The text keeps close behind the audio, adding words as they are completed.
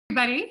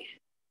Everybody.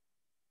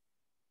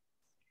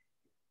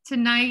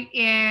 Tonight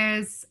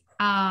is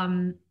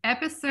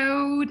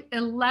episode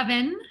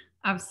 11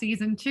 of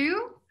season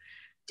 2.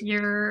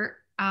 You're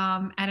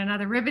at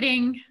another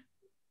riveting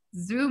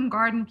Zoom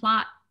garden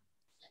plot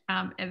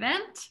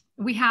event.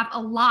 We have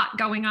a lot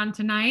going on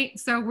tonight,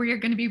 so we're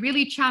going to be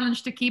really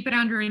challenged to keep it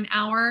under an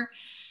hour.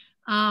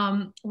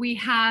 We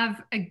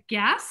have a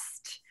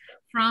guest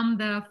from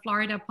the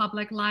Florida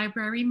Public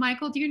Library.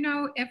 Michael, do you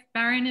know if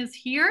Barron is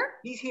here?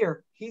 He's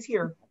here. He's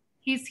here.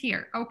 He's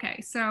here. Okay,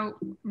 so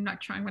I'm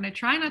going to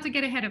try not to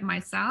get ahead of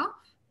myself.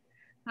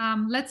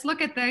 Let's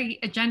look at the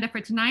agenda for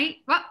tonight.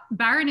 Well,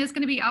 Barron is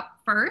going to be up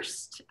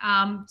first.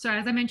 So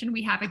as I mentioned,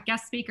 we have a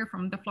guest speaker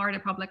from the Florida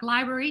Public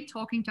Library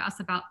talking to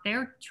us about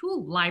their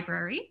tool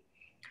library.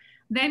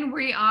 Then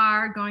we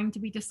are going to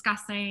be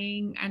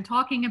discussing and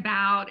talking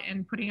about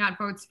and putting out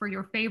votes for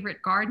your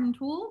favorite garden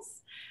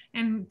tools.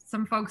 And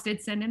some folks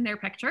did send in their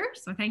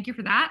pictures, so thank you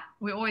for that.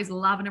 We always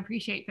love and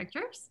appreciate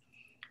pictures.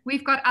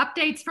 We've got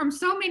updates from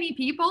so many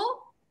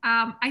people.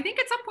 I think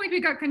at some point we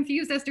got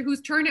confused as to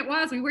whose turn it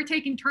was. We were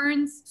taking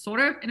turns,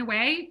 sort of, in a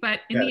way, but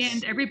in the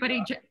end,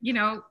 everybody,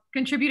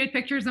 contributed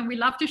pictures, and we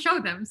love to show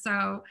them.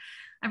 So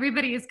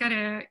everybody is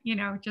gonna,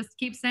 just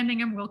keep sending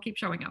them. We'll keep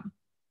showing them.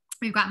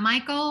 We've got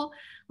Michael.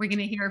 We're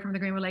gonna hear from the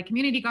Greenwood Lake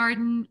Community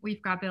Garden.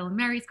 We've got Bill and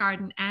Mary's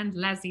garden and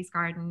Leslie's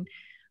garden.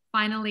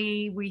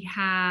 Finally, we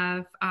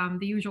have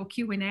the usual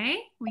Q&A.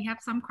 We have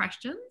some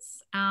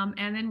questions,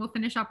 and then we'll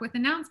finish up with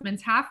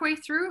announcements. Halfway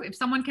through, if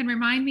someone can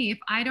remind me, if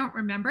I don't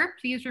remember,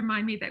 please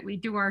remind me that we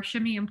do our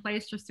shimmy in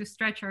place just to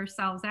stretch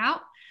ourselves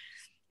out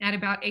at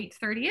about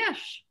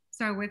 8:30-ish.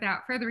 So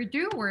without further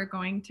ado, we're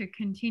going to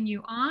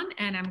continue on,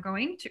 and I'm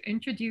going to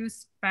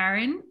introduce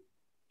Barron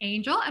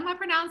Angel. Am I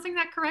pronouncing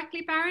that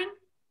correctly, Barron?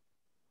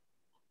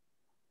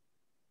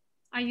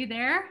 Are you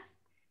there?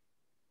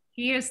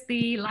 He is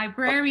the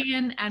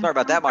librarian and sorry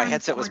about that. My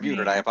headset was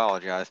muted. I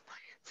apologize.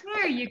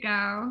 There you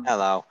go.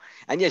 Hello.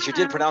 And yes, you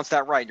did pronounce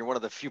that right. You're one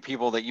of the few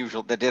people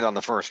that did on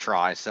the first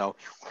try. So.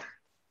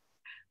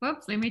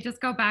 Whoops. Let me just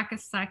go back a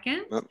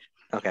second.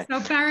 Okay. So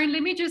Barron,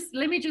 let me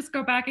just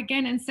go back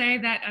again and say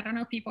that I don't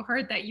know if people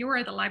heard that you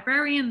are the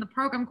librarian, the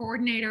program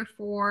coordinator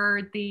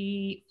for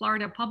the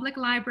Florida Public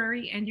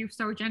Library, and you've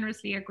so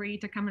generously agreed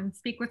to come and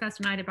speak with us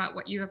tonight about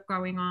what you have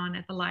going on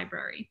at the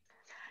library.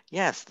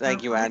 Yes,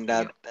 thank you. And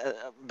a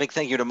big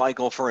thank you to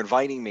Michael for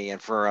inviting me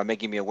and for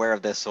making me aware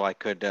of this so I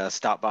could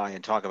stop by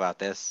and talk about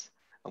this.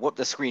 Whoop,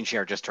 the screen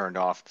share just turned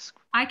off.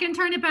 I can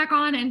turn it back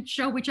on and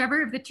show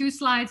whichever of the 2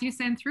 slides you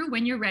send through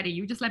when you're ready.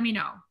 You just let me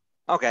know.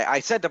 Okay, I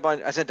sent a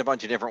bunch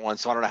of different ones,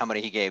 so I don't know how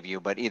many he gave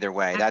you, but either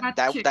way,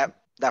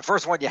 that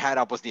first one you had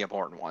up was the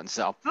important one.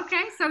 So.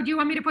 Okay, so do you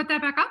want me to put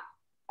that back up?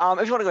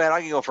 If you want to go ahead,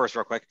 I can go first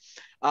real quick.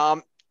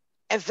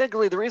 And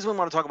secondly, the reason we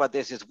want to talk about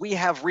this is we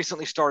have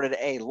recently started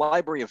a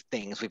library of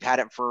things. We've had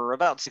it for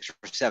about 6 or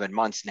 7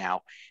 months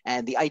now.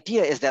 And the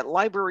idea is that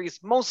libraries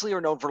mostly are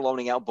known for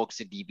loaning out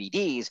books and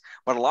DVDs,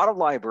 but a lot of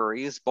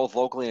libraries, both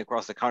locally and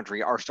across the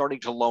country, are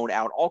starting to loan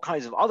out all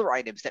kinds of other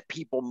items that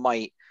people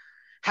might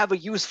have a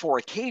use for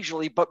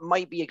occasionally, but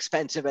might be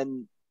expensive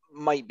and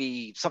might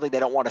be something they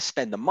don't want to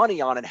spend the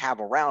money on and have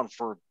around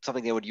for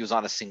something they would use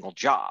on a single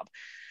job.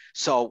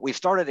 So we've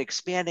started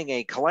expanding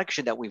a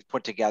collection that we've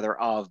put together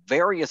of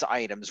various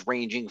items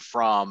ranging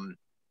from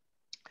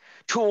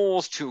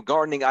tools to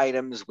gardening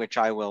items, which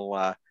I will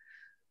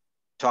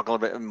talk a little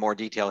bit in more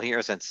detail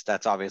here since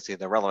that's obviously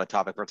the relevant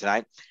topic for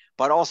tonight,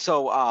 but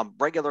also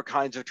regular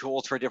kinds of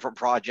tools for different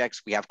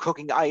projects. We have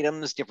cooking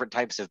items, different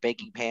types of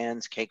baking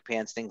pans, cake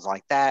pans, things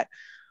like that.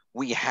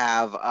 We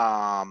have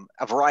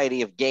a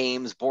variety of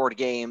games, board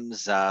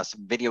games, some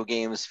video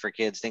games for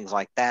kids, things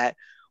like that.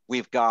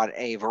 We've got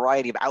a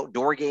variety of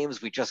outdoor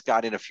games. We just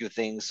got in a few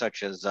things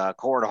such as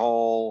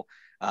cornhole,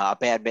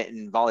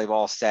 badminton,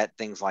 volleyball set,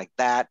 things like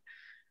that.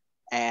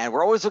 And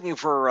we're always looking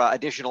for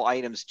additional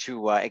items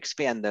to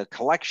expand the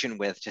collection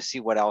with to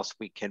see what else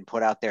we can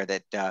put out there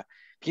that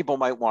people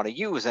might want to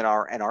use and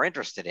are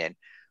interested in.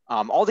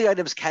 All the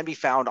items can be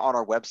found on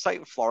our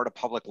website,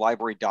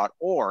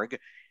 floridapubliclibrary.org.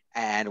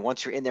 And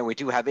once you're in there, we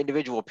do have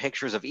individual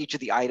pictures of each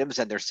of the items,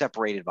 and they're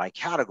separated by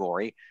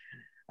category.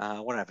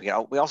 What did I forget?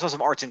 Oh, we also have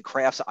some arts and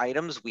crafts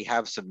items. We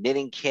have some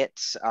knitting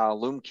kits,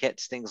 loom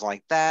kits, things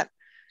like that.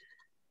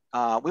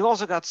 We've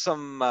also got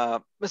some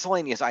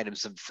miscellaneous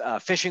items, some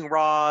fishing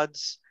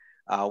rods.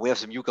 We have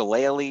some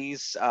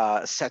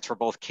ukuleles, sets for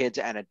both kids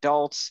and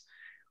adults.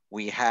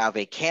 We have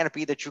a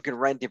canopy that you can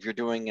rent if you're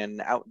doing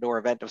an outdoor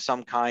event of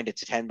some kind.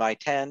 It's a 10 by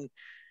 10.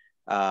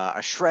 A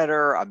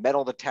shredder, a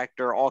metal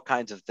detector, all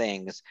kinds of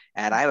things.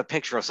 And I have a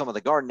picture of some of the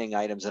gardening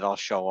items that I'll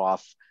show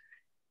off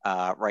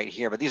right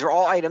here. But these are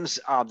all items.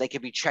 They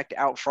can be checked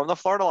out from the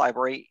Florida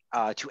Library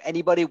to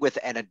anybody with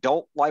an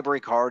adult library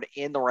card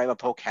in the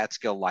Ramapo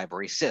Catskill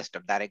Library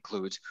System. That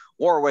includes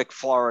Warwick,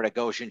 Florida,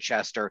 Goshen,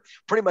 Chester,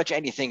 pretty much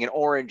anything in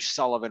Orange,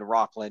 Sullivan,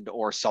 Rockland,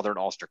 or Southern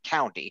Ulster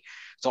County.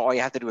 So all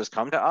you have to do is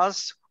come to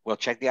us. We'll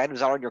check the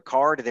items out on your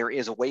card. There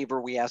is a waiver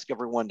we ask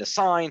everyone to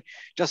sign,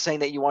 just saying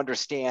that you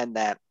understand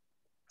that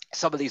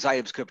some of these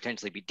items could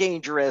potentially be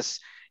dangerous.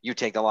 You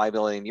take the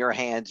liability in your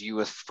hands. You,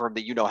 as firm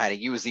that you know how to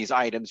use these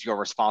items, you're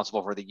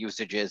responsible for the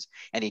usages,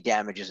 any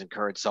damages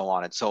incurred, so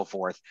on and so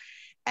forth.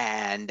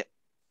 And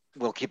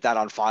we'll keep that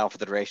on file for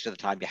the duration of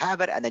the time you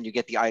have it. And then you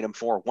get the item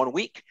for 1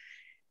 week.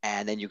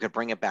 And then you can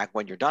bring it back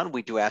when you're done.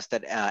 We do ask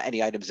that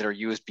any items that are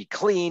used be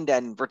cleaned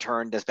and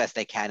returned as best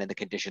they can in the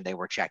condition they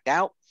were checked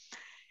out.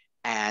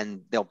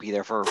 And they'll be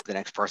there for the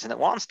next person that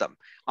wants them.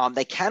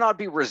 They cannot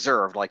be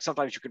reserved. Like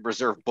sometimes you can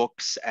reserve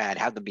books and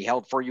have them be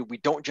held for you. We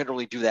don't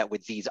generally do that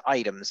with these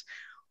items,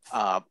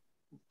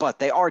 but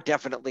they are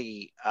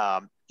definitely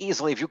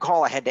easily, if you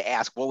call ahead to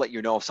ask, we'll let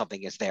you know if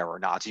something is there or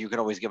not. So you can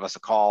always give us a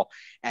call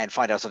and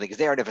find out if something is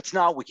there. And if it's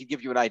not, we can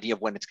give you an idea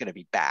of when it's going to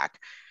be back.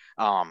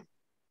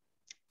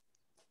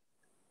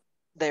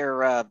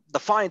 The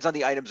fines on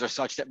the items are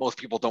such that most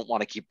people don't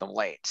want to keep them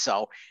late.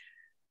 So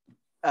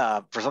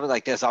for something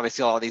like this,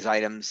 obviously all of these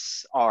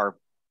items are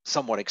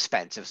somewhat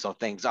expensive. So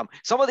things,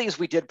 some of these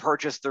we did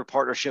purchase through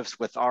partnerships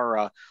with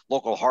our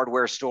local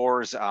hardware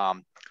stores,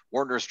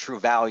 Warner's True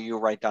Value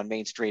right down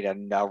Main Street,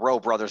 and Rowe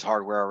Brothers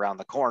Hardware around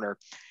the corner.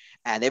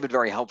 And they've been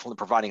very helpful in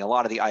providing a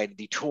lot of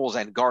the tools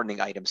and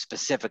gardening items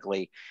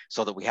specifically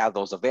so that we have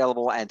those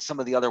available. And some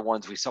of the other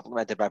ones we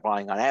supplemented by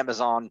buying on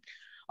Amazon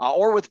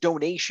or with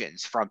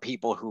donations from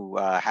people who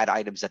had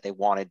items that they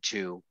wanted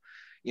to,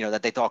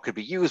 that they thought could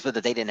be used, but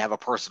that they didn't have a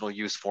personal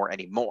use for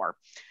anymore.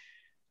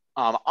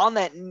 On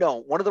that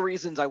note, one of the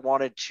reasons I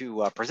wanted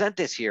to present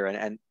this here,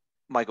 and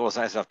Michael was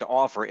nice enough to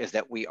offer, is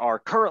that we are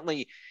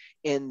currently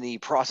in the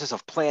process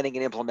of planning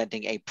and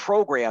implementing a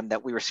program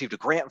that we received a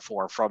grant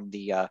for from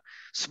the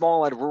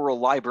Small and Rural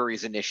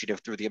Libraries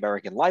Initiative through the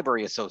American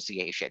Library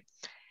Association.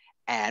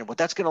 And what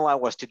that's going to allow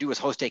us to do is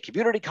host a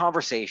community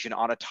conversation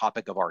on a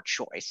topic of our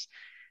choice.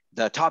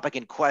 The topic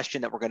in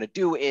question that we're going to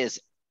do is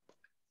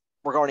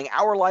regarding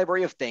our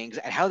library of things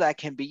and how that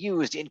can be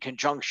used in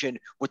conjunction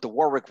with the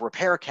Warwick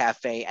Repair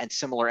Cafe and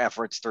similar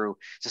efforts through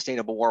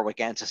Sustainable Warwick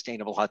and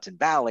Sustainable Hudson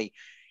Valley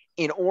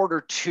in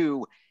order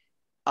to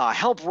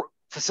help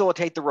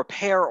facilitate the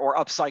repair or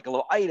upcycle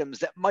of items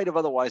that might have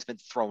otherwise been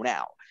thrown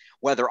out,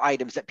 whether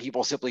items that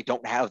people simply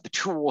don't have the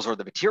tools or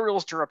the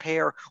materials to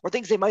repair, or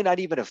things they might not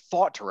even have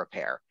thought to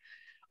repair.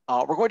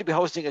 We're going to be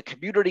hosting a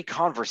community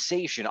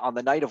conversation on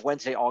the night of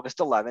Wednesday, August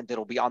 11th.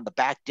 It'll be on the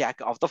back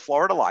deck of the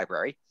Florida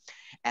Library.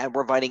 And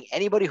we're inviting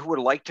anybody who would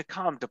like to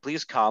come to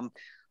please come.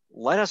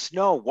 Let us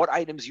know what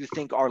items you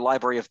think our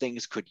library of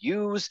things could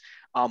use,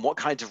 what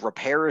kinds of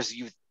repairs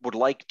you would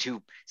like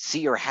to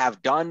see or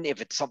have done,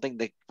 if it's something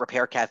the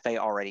Repair Cafe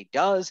already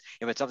does,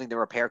 if it's something the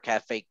Repair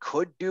Cafe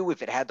could do,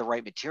 if it had the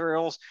right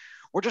materials.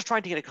 We're just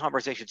trying to get a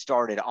conversation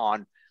started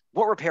on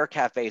what repair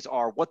cafes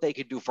are, what they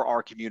can do for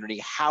our community,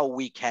 how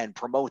we can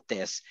promote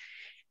this,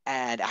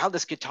 and how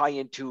this could tie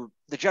into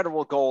the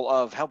general goal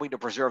of helping to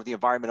preserve the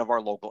environment of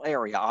our local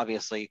area.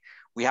 Obviously,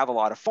 we have a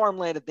lot of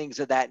farmland and things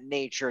of that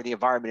nature. The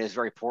environment is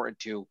very important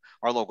to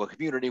our local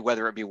community,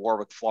 whether it be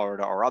Warwick,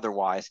 Florida, or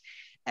otherwise,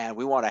 and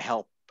we want to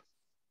help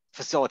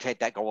facilitate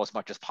that goal as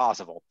much as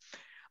possible.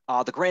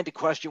 The grant in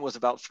question was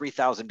about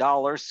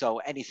 $3,000. So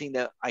anything,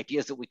 the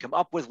ideas that we come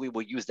up with, we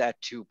will use that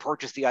to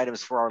purchase the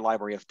items for our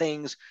library of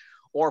things,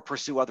 or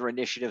pursue other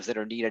initiatives that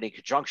are needed in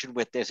conjunction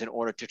with this in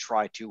order to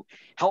try to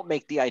help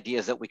make the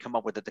ideas that we come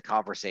up with at the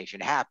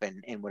conversation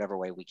happen in whatever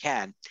way we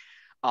can.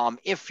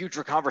 If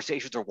future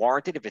conversations are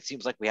warranted, if it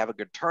seems like we have a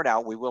good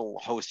turnout, we will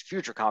host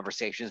future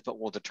conversations, but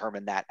we'll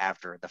determine that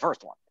after the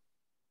first one.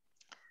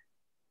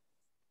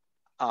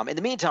 In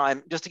the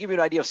meantime, just to give you an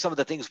idea of some of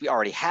the things we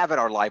already have in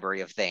our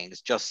library of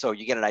things, just so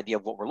you get an idea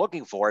of what we're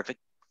looking for, if it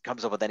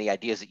comes up with any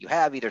ideas that you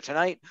have either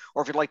tonight,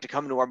 or if you'd like to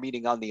come to our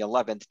meeting on the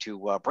 11th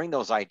to bring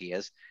those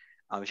ideas,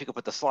 if you could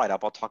put the slide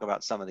up, I'll talk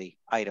about some of the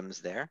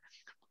items there.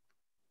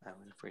 I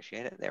would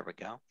appreciate it. There we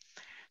go.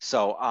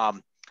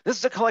 So this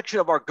is a collection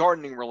of our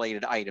gardening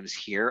related items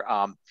here.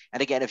 And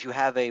again, if you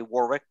have a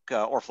Warwick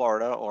or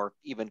Florida or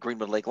even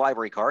Greenwood Lake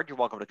Library card, you're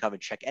welcome to come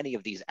and check any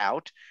of these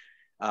out.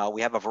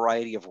 We have a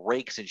variety of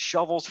rakes and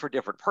shovels for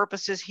different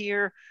purposes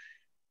here.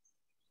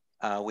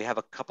 We have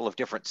a couple of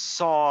different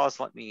saws.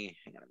 Let me,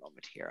 hang on a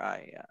moment here.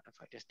 If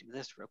I just do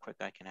this real quick,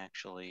 I can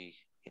actually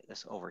get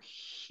this over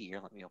here.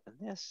 Let me open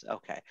this.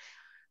 Okay.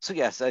 So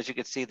yes, as you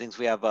can see, things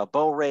we have a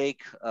bow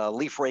rake, a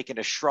leaf rake, and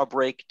a shrub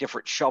rake,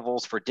 different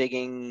shovels for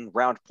digging,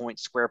 round point,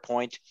 square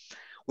point.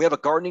 We have a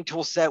gardening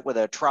tool set with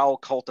a trowel,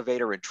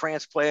 cultivator, and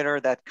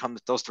transplanter.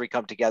 Those three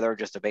come together,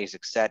 just a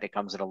basic set. It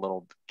comes in a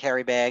little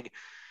carry bag.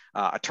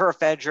 A turf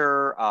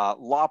edger,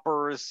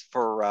 loppers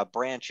for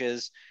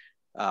branches,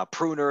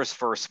 pruners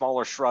for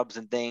smaller shrubs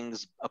and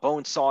things, a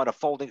bone saw and a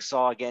folding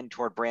saw, again,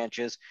 toward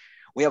branches.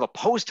 We have a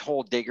post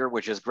hole digger,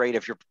 which is great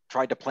if you're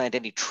trying to plant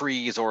any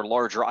trees or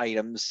larger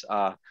items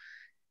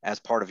as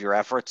part of your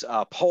efforts.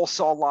 Pole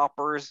saw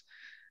loppers,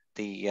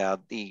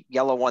 the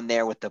yellow one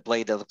there with the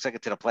blade that looks like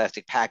it's in a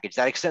plastic package,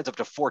 that extends up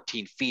to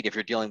 14 feet if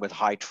you're dealing with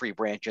high tree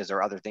branches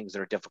or other things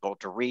that are difficult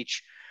to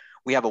reach.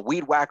 We have a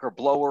weed whacker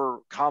blower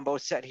combo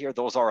set here.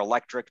 Those are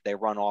electric. They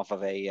run off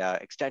of a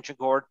extension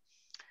cord.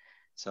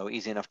 So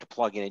easy enough to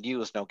plug in and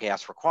use, no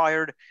gas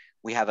required.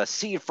 We have a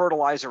seed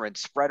fertilizer and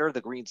spreader,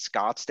 the green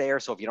Scott's there.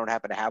 So if you don't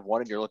happen to have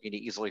one and you're looking to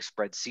easily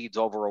spread seeds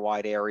over a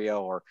wide area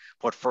or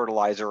put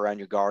fertilizer around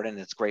your garden,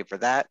 it's great for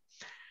that.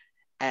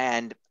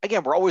 And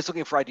again, we're always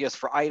looking for ideas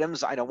for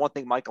items. I know one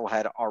thing Michael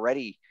had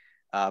already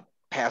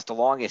passed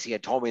along is he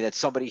had told me that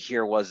somebody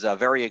here was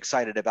very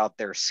excited about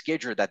their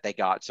skidger that they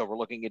got. So we're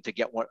looking to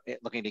get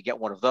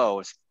one of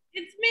those.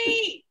 It's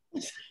me.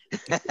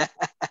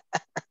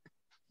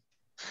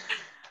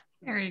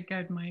 Very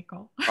good,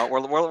 Michael.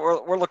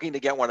 We're looking to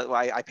get one.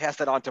 I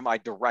passed it on to my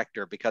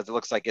director because it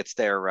looks like it's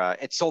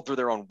it's sold through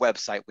their own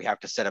website. We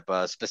have to set up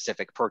a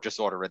specific purchase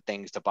order and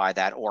things to buy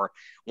that, or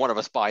one of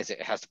us buys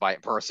it, has to buy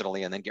it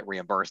personally and then get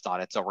reimbursed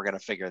on it. So we're going to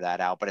figure that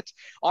out. But it's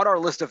on our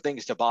list of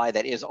things to buy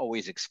that is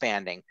always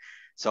expanding.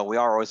 So we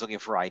are always looking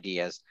for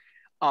ideas.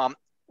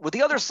 With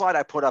the other slide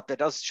I put up, that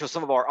does show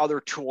some of our other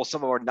tools,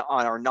 some of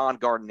our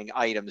non-gardening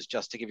items,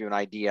 just to give you an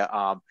idea.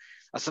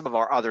 Some of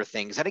our other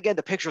things. And again,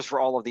 the pictures for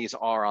all of these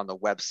are on the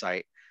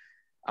website.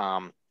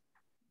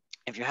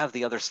 If you have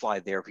the other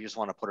slide there, if you just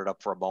want to put it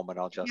up for a moment,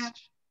 I'll just.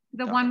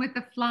 Yeah. The one with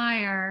the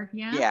flyer,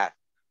 yeah? Yeah,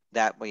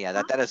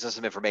 that is just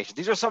some information.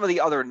 These are some of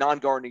the other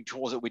non-gardening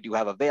tools that we do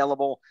have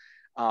available.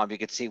 You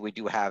can see we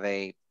do have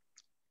a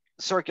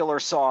circular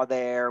saw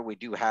there. We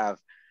do have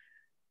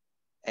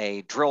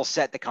a drill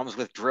set that comes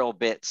with drill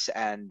bits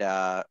and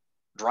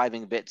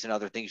driving bits and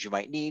other things you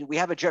might need. We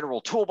have a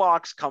general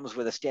toolbox, comes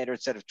with a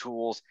standard set of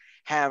tools,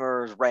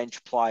 hammers,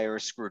 wrench,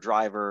 pliers,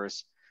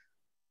 screwdrivers.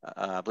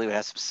 I believe it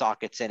has some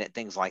sockets in it,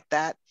 things like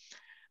that.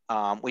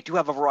 We do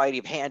have a variety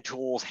of hand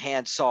tools,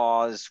 hand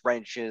saws,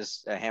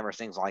 wrenches, hammers,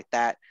 things like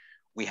that.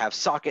 We have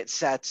socket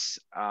sets.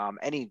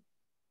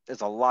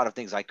 There's a lot of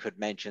things I could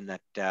mention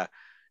that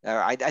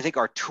I think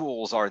our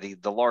tools are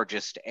the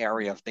largest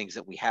area of things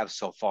that we have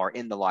so far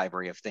in the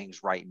library of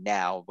things right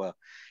now. But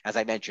as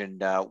I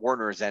mentioned,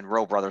 Werner's and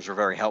Rowe Brothers were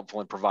very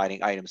helpful in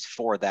providing items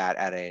for that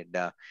at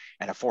an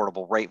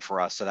affordable rate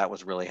for us. So that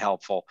was really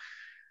helpful.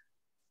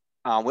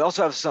 We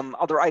also have some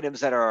other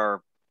items that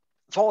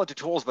fall into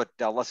tools, but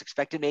less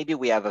expected maybe.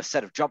 We have a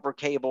set of jumper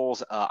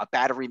cables, a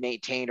battery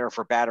maintainer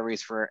for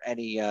batteries for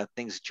any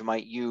things that you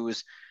might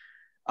use,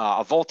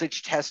 a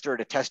voltage tester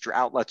to test your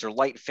outlets or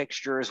light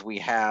fixtures. We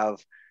have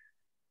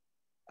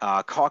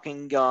a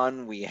caulking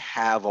gun. We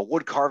have a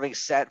wood carving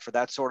set for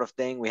that sort of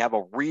thing. We have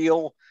a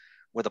reel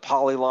with a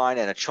polyline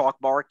and a chalk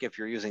mark if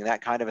you're using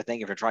that kind of a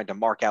thing, if you're trying to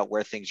mark out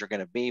where things are going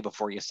to be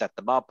before you set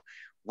them up.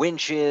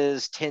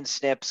 Winches, tin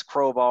snips,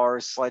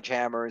 crowbars,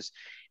 sledgehammers,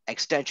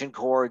 extension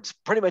cords,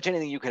 pretty much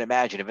anything you can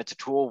imagine. If it's a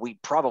tool, we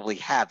probably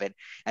have it.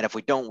 And if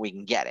we don't, we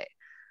can get it.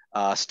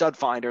 Stud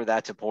finder,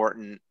 that's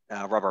important.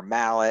 Rubber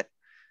mallet,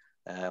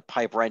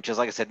 pipe wrenches.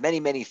 Like I said,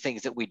 many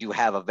things that we do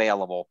have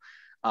available.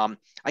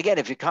 Again,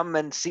 if you come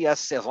and see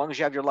us, as long as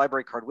you have your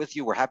library card with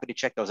you, we're happy to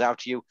check those out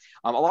to you.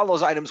 A lot of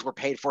those items were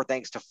paid for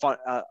thanks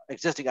to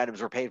existing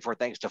items were paid for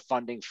thanks to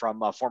funding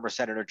from former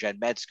Senator Jen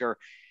Metzger,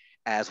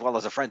 as well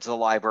as the Friends of the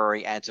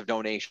Library and some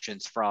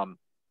donations from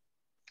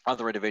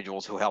other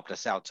individuals who helped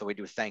us out. So we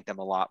do thank them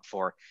a lot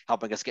for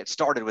helping us get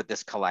started with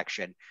this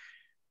collection,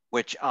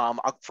 which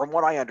from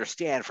what I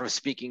understand from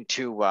speaking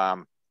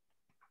to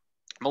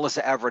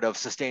Melissa Everett of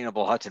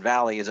Sustainable Hudson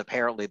Valley, is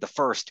apparently the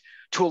first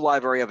tool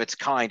library of its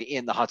kind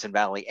in the Hudson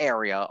Valley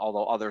area,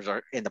 although others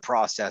are in the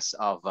process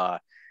of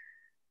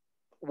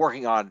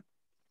working on,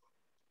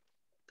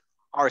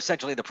 are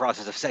essentially in the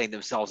process of setting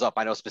themselves up.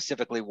 I know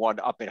specifically one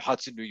up in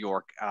Hudson, New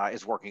York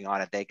is working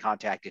on it. They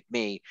contacted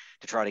me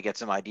to try to get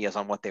some ideas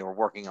on what they were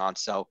working on.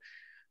 So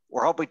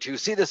we're hoping to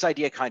see this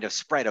idea kind of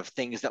spread of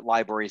things that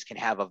libraries can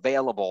have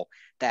available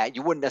that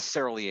you wouldn't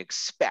necessarily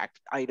expect,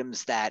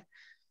 items that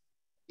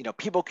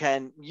people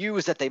can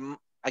use that they,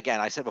 again,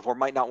 I said before,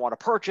 might not want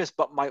to purchase,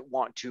 but might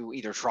want to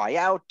either try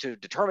out to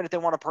determine if they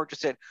want to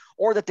purchase it,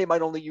 or that they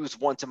might only use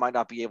once and might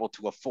not be able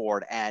to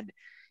afford. And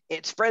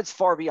it spreads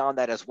far beyond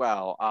that as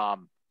well.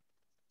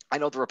 I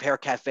know the Repair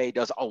Cafe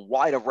does a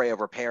wide array of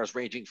repairs,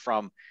 ranging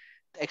from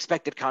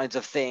expected kinds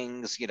of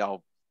things,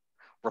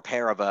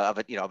 repair of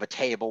a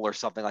table or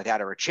something like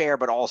that, or a chair,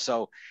 but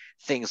also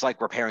things like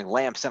repairing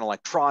lamps and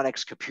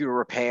electronics, computer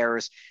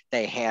repairs.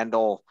 They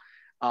handle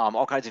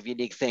all kinds of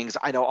unique things.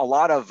 I know a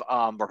lot of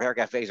repair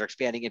cafes are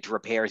expanding into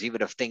repairs,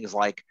 even of things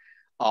like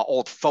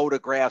old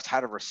photographs, how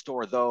to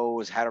restore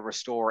those, how to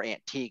restore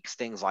antiques,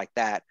 things like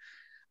that.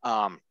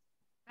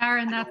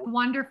 Aaron, that's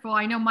wonderful.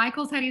 I know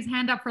Michael's had his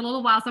hand up for a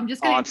little while, so I'm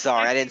just going to. Oh, I'm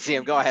sorry, I didn't see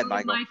him. Go ahead,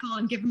 Michael. Michael,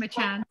 and give him a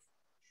chance.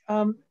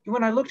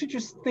 When I looked at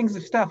your things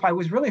of stuff, I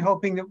was really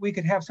hoping that we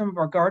could have some of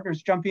our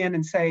gardeners jump in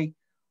and say,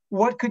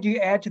 what could you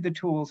add to the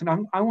tools?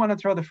 And I want to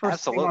throw the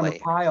first thing on the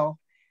pile.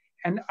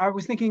 And I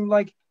was thinking,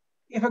 like,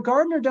 if a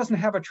gardener doesn't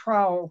have a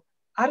trowel,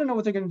 I don't know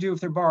what they're going to do if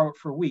they borrow it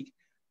for a week.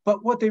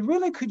 But what they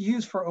really could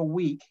use for a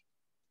week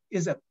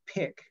is a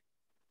pick.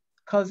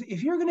 Because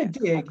if you're going to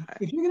dig,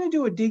 if you're going to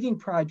do a digging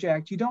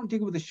project, you don't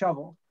dig with a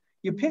shovel.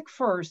 You pick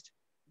first,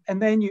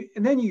 and then you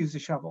use a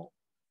shovel.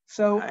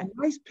 So a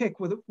nice pick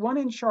with one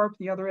end sharp,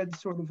 the other end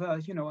sort of a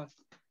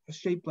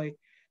shape blade.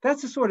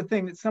 That's the sort of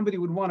thing that somebody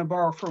would want to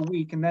borrow for a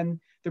week, and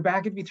then their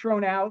bag would be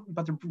thrown out,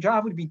 but their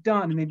job would be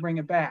done, and they'd bring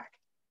it back.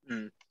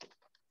 Mm.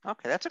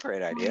 Okay, that's a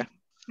great idea.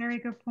 Very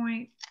good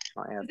point.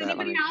 Does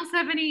anybody else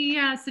have any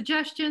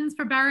suggestions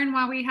for Baron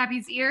while we have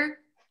his ear?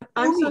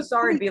 I'm so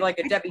sorry to be like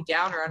a Debbie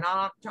Downer.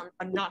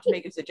 I'm not to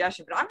make a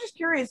suggestion, but I'm just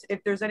curious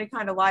if there's any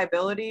kind of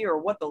liability or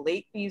what the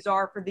late fees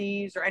are for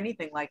these or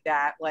anything like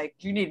that. Like,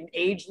 do you need an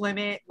age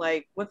limit?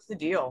 Like, what's the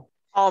deal?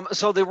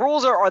 So the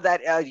rules are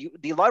that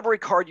the library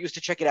card used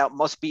to check it out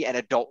must be an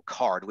adult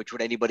card, which would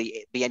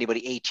be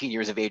anybody 18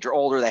 years of age or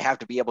older. They have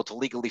to be able to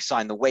legally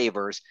sign the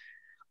waivers.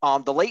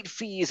 The late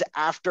fees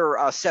after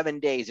 7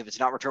 days, if it's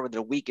not returned within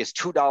a week, is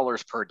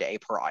 $2 per day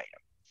per item.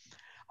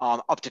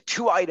 Up to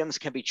 2 items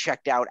can be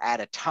checked out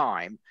at a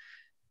time.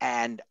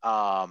 And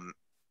like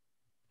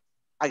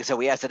I said,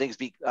 we ask that things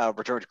be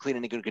returned clean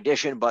and in good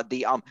condition, but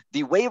the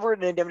waiver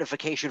and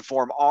indemnification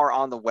form are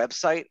on the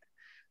website.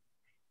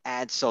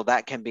 And so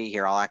that can be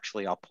here. I'll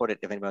put it,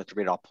 if anybody wants to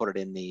read it, I'll put it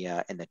in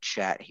the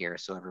chat here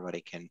so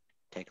everybody can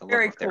take a look.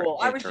 Very cool.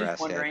 I was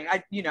just wondering,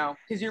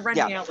 because you're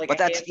renting out like but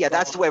that's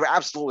the waiver.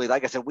 Absolutely.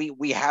 Like I said,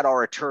 we had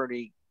our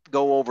attorney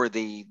go over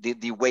the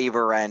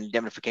waiver and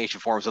indemnification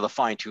forms with a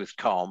fine-tooth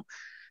comb.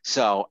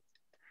 So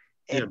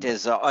it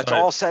is it's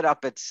all set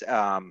up. It's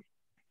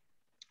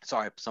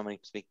sorry, somebody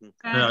speaking.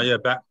 No,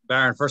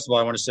 Baron, first of all,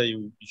 I want to say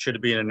you should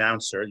be an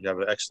announcer. You have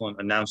an excellent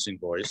announcing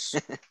voice.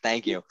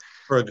 Thank you.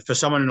 For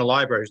someone in the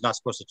library who's not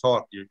supposed to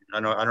talk, I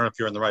don't know if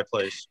you're in the right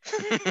place.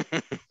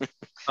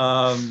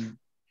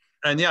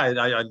 And yeah,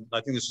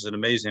 I think this is an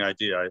amazing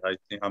idea. I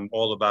think I'm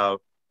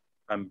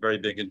very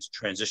big into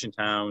transition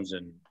towns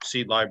and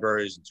seed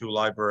libraries and 2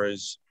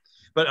 libraries.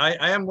 But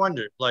I am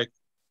wondering, like,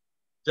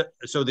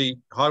 so the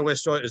hardware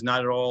store is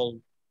not at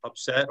all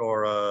upset,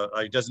 or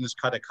doesn't this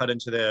cut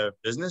into their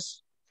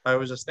business? I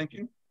was just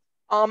thinking.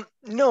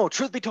 No,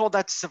 truth be told,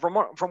 that's from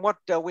what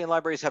we in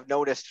libraries have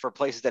noticed for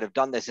places that have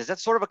done this, is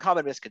that's sort of a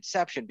common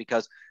misconception,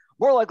 because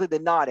more likely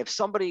than not, if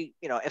somebody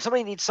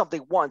needs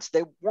something once,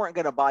 they weren't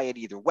going to buy it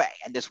either way.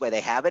 And this way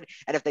they have it.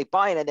 And if they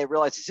buy it and they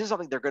realize this is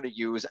something they're going to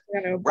use,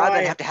 rather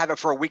than have to have it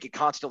for a week and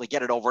constantly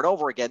get it over and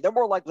over again, they're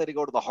more likely to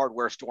go to the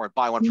hardware store and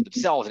buy one for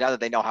themselves now that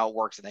they know how it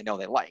works and they know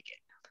they like it.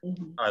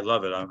 I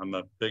love it. I'm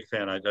a big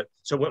fan.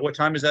 So what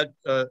time is that?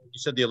 You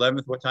said the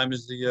 11th. What time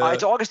is the?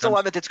 It's August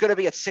 11th. It's going to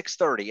be at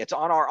 6:30. It's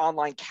on our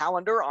online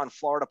calendar on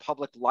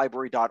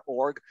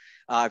floridapubliclibrary.org.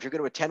 If you're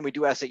going to attend, we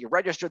do ask that you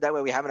register. That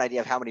way we have an idea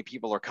of how many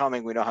people are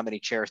coming. We know how many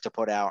chairs to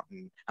put out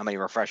and how many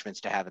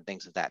refreshments to have and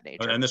things of that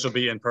nature. And this will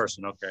be in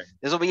person. Okay.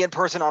 This will be in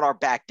person on our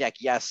back deck.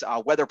 Yes.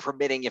 Weather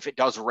permitting, if it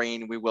does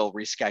rain, we will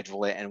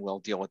reschedule it and we'll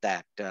deal with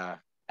that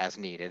as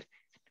needed.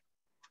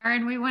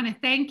 Aaron, we want to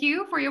thank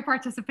you for your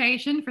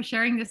participation, for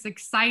sharing this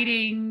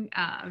exciting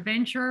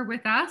venture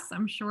with us.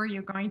 I'm sure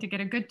you're going to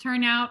get a good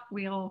turnout.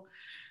 We'll,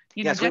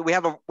 yes, we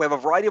have a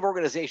variety of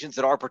organizations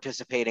that are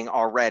participating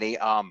already.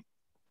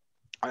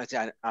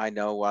 I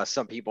know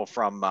some people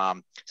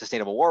from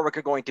Sustainable Warwick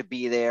are going to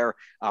be there.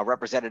 A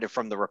representative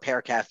from the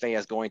Repair Cafe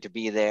is going to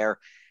be there.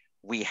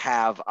 We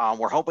have,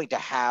 we're hoping to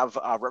have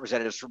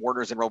representatives from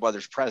Warners and Rowe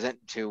Brothers present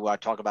to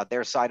talk about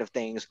their side of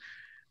things.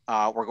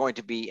 We're going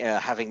to be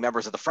having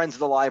members of the Friends of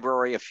the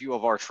Library. A few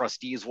of our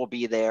trustees will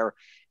be there,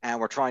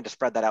 and we're trying to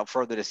spread that out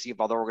further to see if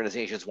other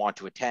organizations want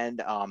to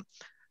attend.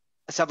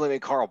 Assemblyman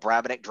Carl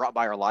Brabennick dropped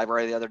by our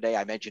library the other day.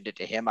 I mentioned it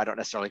to him. I don't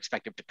necessarily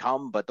expect him to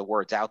come, but the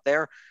word's out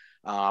there.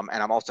 And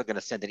I'm also going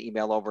to send an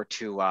email over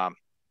to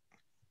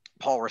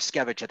Paul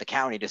Ruskevich at the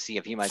county to see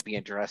if he might be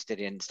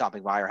interested in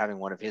stopping by or having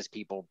one of his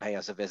people pay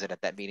us a visit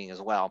at that meeting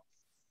as well.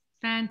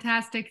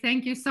 Fantastic.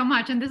 Thank you so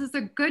much. And this is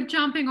a good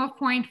jumping off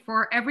point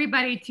for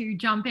everybody to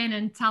jump in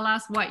and tell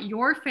us what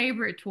your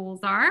favorite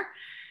tools are.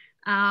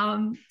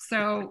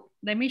 So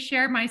let me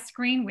share my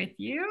screen with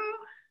you.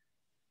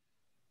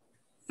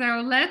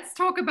 So let's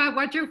talk about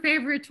what your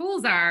favorite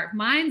tools are.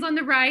 Mine's on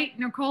the right.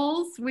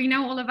 Nicole's, we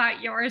know all about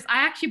yours.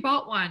 I actually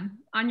bought one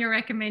on your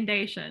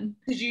recommendation.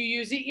 Did you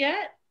use it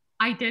yet?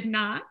 I did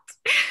not.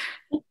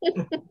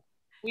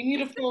 We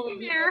need a full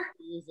review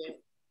to use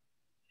it.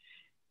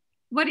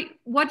 What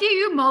do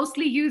you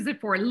mostly use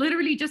it for?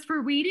 Literally just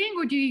for weeding,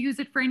 or do you use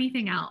it for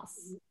anything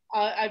else?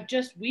 I've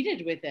just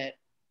weeded with it.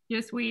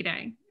 Just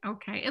weeding.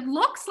 Okay. It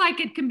looks like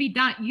it can be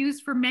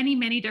used for many,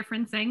 many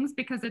different things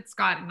because it's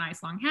got a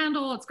nice long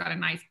handle. It's got a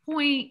nice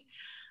point.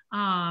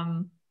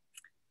 I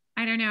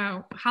don't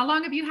know. How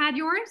long have you had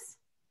yours?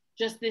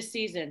 Just this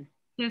season.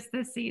 Just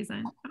this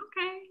season.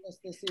 Okay.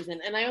 Just this season.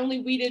 And I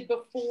only weeded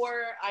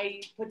before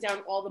I put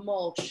down all the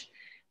mulch.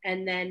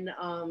 And then,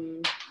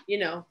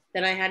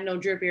 then I had no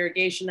drip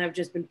irrigation. I've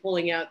just been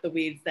pulling out the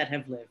weeds that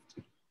have lived.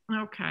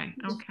 Okay.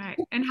 Okay.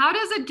 And how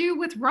does it do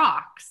with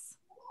rocks?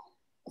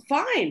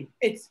 Fine.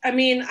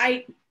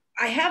 I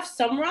have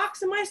some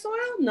rocks in my soil,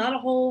 not a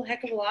whole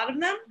heck of a lot of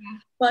them,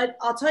 but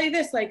I'll tell you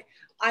this,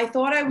 I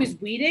thought I was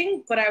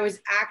weeding, but I was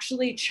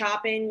actually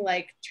chopping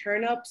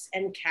turnips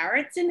and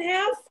carrots in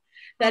half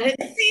that had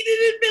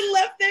seeded and been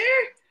left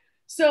there.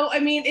 So,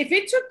 if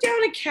it took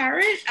down a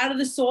carrot out of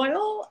the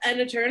soil and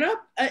a turnip,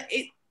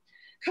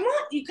 come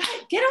on, you got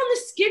to get on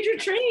the Skidger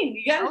train.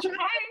 You got to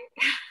try.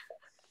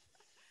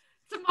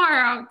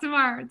 Tomorrow.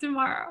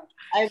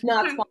 I'm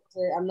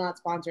not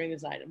sponsoring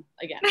this item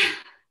again.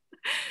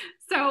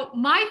 So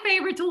my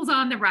favorite tool's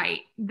on the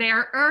right.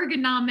 They're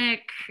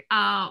ergonomic.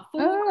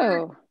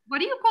 What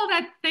do you call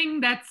that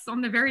thing that's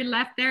on the very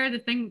left there? The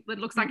thing that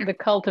looks like the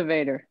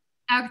cultivator.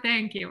 Oh,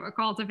 thank you. A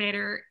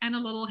cultivator and a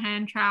little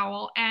hand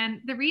trowel. And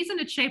the reason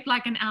it's shaped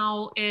like an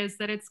owl is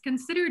that it's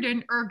considered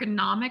an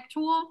ergonomic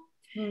tool.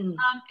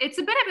 It's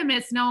a bit of a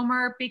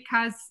misnomer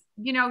because,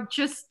 you know,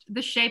 just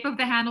the shape of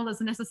the handle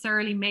doesn't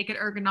necessarily make it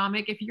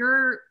ergonomic. If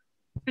you're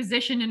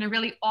positioned in a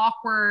really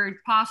awkward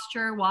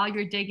posture while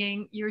you're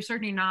digging, you're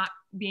certainly not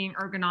being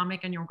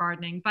ergonomic in your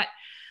gardening. But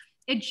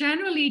it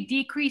generally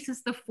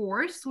decreases the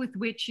force with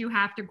which you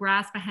have to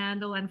grasp a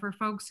handle. And for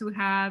folks who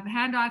have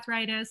hand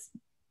arthritis,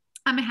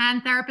 I'm a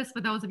hand therapist,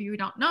 for those of you who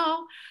don't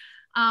know.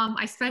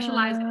 I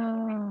specialize in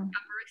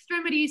upper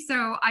extremities.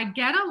 So I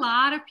get a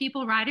lot of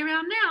people right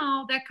around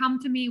now that come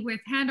to me with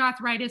hand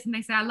arthritis and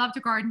they say, I love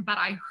to garden, but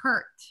I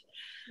hurt.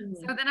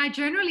 So then I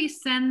generally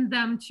send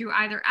them to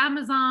either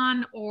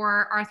Amazon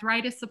or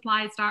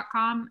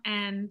arthritissupplies.com.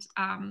 And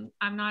I'm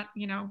not,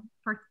 you know,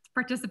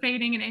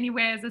 participating in any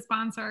way as a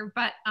sponsor,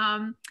 but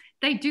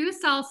they do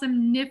sell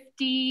some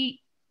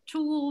nifty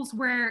tools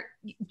where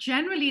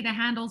generally the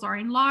handles are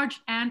enlarged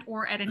and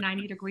or at a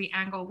 90-degree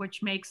angle,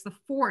 which makes the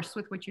force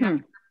with which you have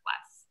to work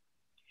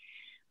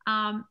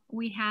less.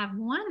 We have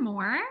one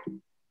more.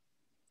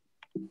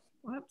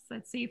 Whoops,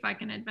 let's see if I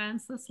can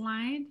advance the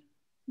slide.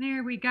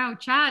 There we go.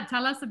 Chad,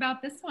 tell us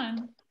about this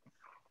one.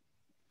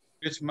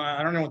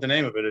 I don't know what the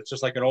name of it. It's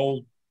just like an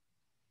old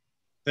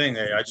thing.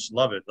 I just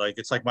love it. Like,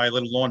 it's like my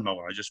little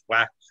lawnmower. I just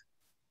whack,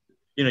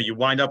 you know, you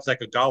wind up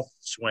like a golf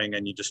swing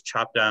and you just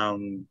chop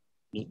down,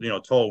 you know,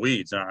 tall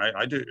weeds.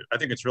 I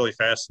think it's really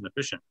fast and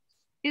efficient.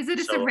 Is it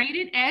a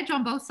serrated edge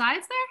on both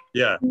sides there?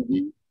 Yeah.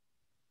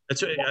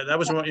 That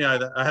was one,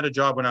 yeah, I had a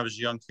job when I was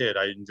a young kid.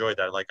 I enjoyed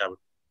that. Like, I would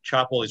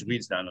chop all these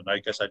weeds down, and I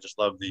guess I just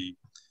love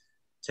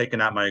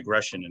taking out my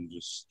aggression and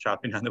just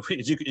chopping down the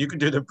weeds. You can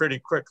do them pretty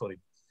quickly.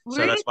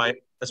 So that's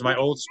my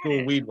old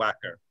school weed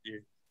whacker.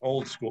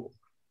 Old school.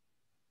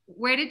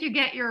 Where did you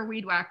get your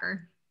weed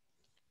whacker?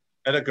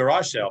 At a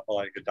garage sale for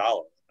like $1.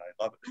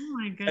 I love it. Oh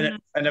my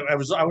goodness. And I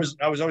was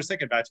always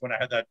thinking back to when I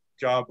had that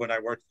job when I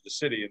worked for the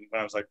city, and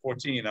when I was like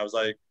 14, I was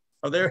like,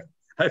 oh, there,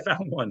 I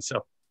found one.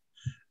 So,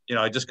 you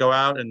know, I just go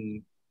out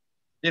and,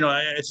 you know,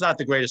 it's not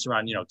the greatest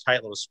around, you know,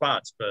 tight little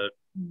spots, but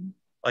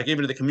like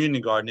even in the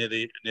community garden near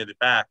the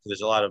back,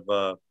 there's a lot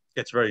of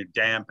gets very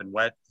damp and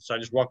wet. So I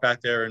just walk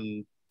back there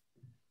and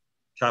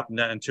chop them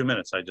down in 2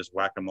 minutes. I just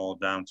whack them all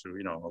down to,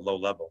 you know, a low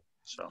level.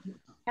 So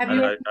I don't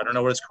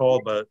know what it's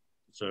called, but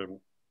it's a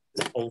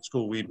old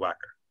school weed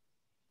whacker.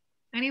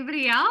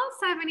 Anybody else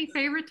have any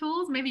favorite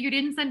tools? Maybe you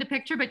didn't send a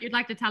picture, but you'd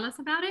like to tell us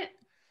about it?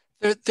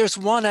 There's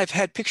one I've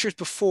had pictures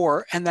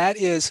before, and that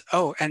is,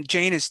 and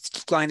Jane is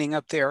lining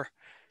up there.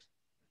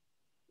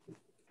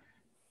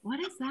 What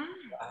is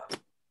that?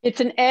 It's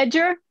an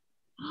edger.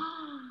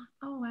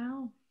 Oh,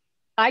 wow.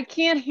 I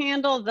can't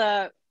handle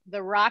the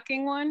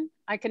rocking one.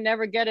 I can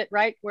never get it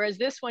right. Whereas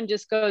this one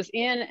just goes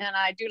in and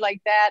I do like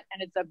that.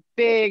 And it's a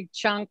big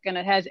chunk and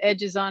it has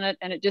edges on it.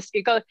 And it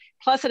goes,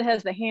 plus it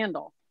has the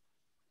handle.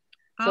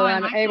 So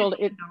I'm able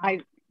to, I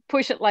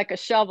push it like a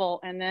shovel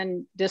and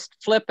then just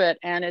flip it.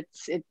 And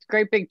it's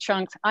great big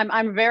chunks.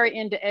 I'm very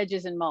into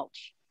edges and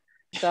mulch.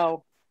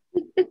 So,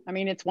 I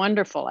mean, it's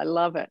wonderful. I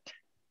love it.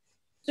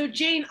 So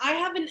Jane, I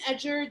have an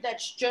edger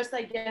that's just,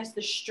 I guess,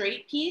 the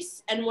straight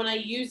piece. And when I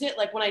use it,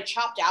 like when I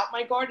chopped out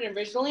my garden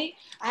originally,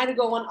 I had to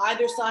go on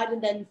either side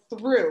and then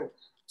through.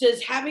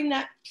 Does having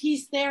that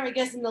piece there, I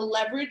guess, in the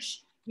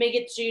leverage, make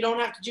it so you don't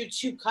have to do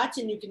 2 cuts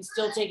and you can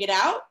still take it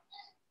out?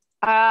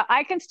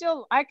 I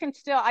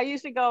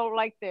usually go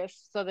like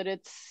this so that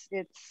it's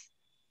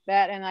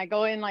that, and I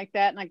go in like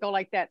that and I go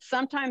like that.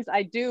 Sometimes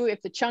I do,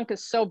 if the chunk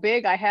is so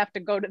big, I have to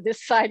go to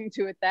this side and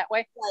do it that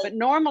way. Right. But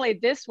normally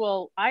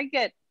I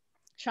get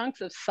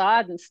chunks of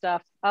sod and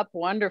stuff up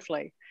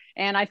wonderfully.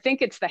 And I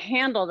think it's the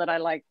handle that I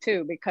like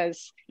too,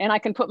 and I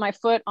can put my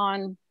foot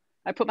on,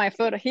 I put my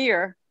foot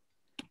here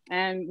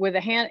and with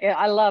a hand,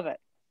 I love it.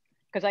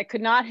 Because I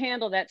could not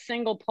handle that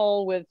single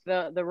pole with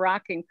the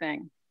rocking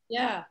thing.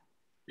 Yeah.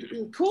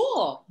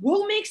 Cool.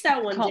 Who makes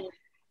that one?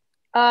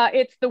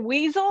 It's the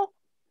Weasel.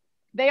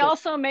 They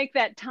also make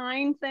that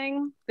tine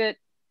thing that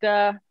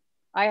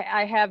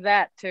I have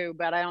that too,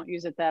 but I don't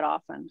use it that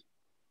often.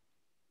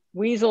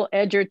 Weasel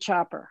edger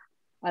chopper.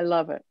 I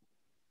love it.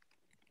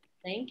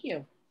 Thank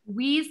you.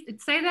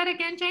 Say that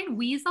again, Jane.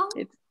 Weasel?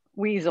 It's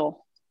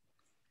Weasel.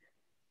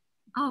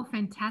 Oh,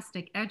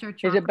 fantastic. Edger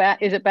chopper.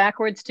 Is it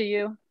backwards to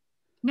you?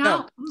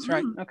 No. That's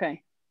right.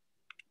 Okay.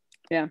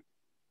 Yeah.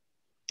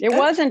 It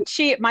wasn't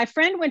cheap. My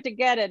friend went to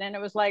get it and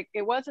it was like,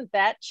 it wasn't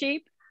that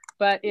cheap,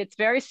 but it's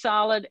very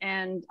solid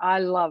and I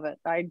love it.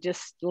 I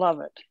just love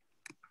it.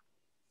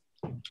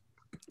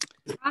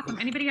 Awesome.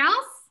 Anybody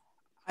else?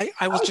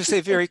 I will just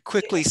say very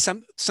quickly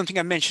something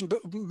I mentioned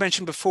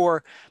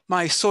before.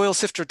 My soil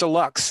sifter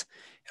deluxe.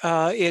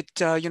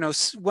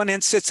 One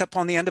end sits up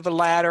on the end of a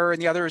ladder,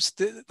 and the other is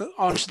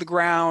onto the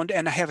ground.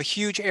 And I have a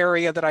huge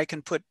area that I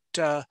can put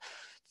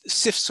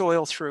sift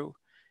soil through.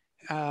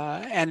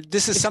 And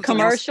this is it's something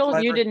commercial.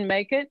 Else you didn't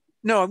make it?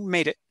 No,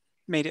 made it.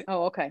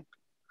 Oh, okay.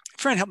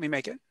 Friend helped me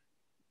make it.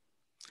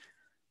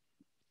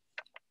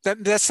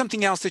 That's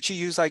something else that you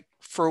use like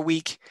for a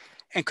week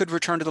and could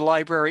return to the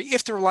library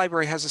if the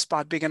library has a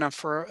spot big enough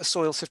for a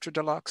soil sifter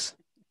deluxe.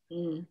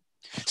 Mm.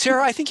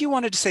 Sarah, I think you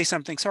wanted to say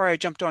something. Sorry, I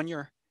jumped on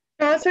your.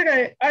 No, it's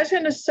okay. I was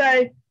going to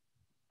say,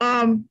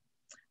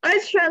 I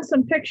found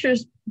some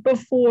pictures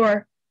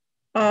before.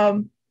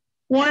 One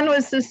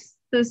was this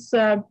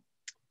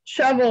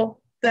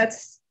shovel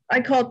that's,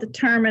 I call it the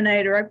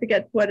Terminator. I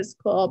forget what it's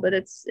called, but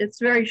it's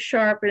very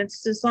sharp and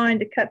it's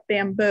designed to cut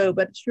bamboo,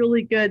 but it's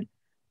really good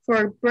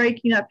for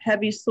breaking up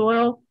heavy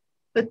soil.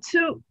 The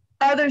two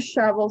other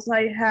shovels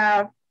I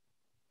have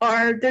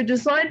they're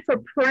designed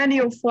for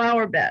perennial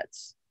flower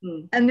beds.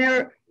 And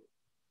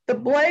the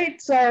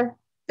blades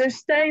they're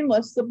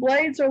stainless. The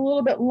blades are a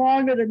little bit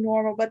longer than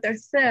normal, but they're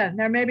thin.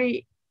 They're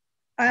maybe,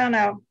 I don't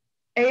know,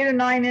 8 or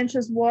 9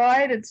 inches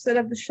wide instead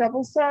of the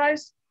shovel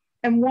size.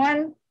 And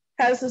one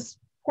has this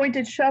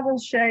pointed shovel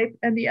shape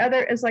and the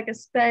other is like a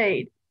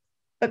spade.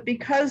 But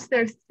because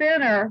they're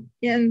thinner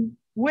in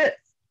width,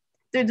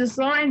 they're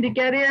designed to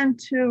get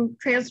into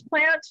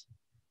transplant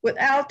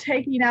without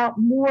taking out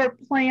more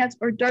plants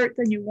or dirt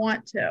than you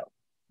want to.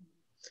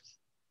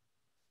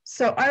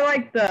 So I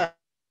like the.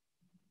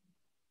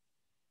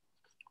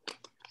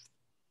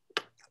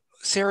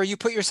 Sarah, you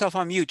put yourself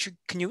on mute.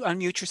 Can you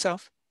unmute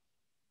yourself?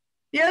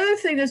 The other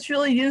thing that's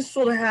really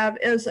useful to have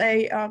is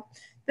they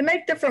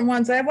make different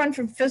ones. I have one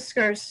from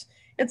Fiskars.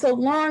 It's a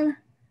long,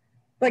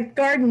 like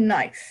garden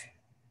knife.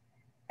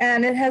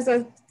 And it has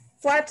a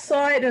flat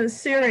side and a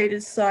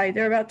serrated side.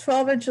 They're about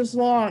 12 inches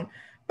long.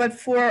 But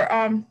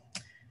for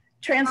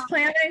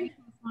transplanting.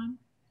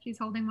 She's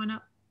holding one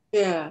up.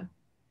 Yeah.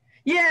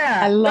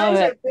 Yeah. I love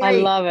it. I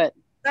love it.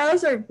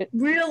 Those are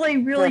really,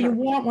 really, you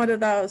want one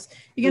of those.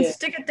 You can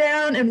stick it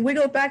down and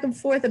wiggle it back and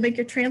forth and make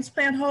your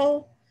transplant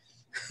hole.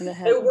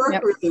 They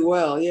work really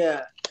well,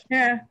 yeah.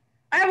 Yeah.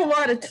 I have a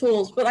lot of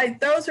tools, but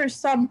those are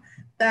some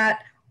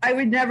that I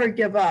would never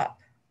give up.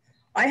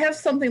 I have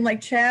something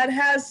like Chad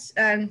has,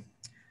 and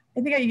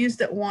I think I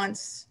used it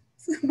once.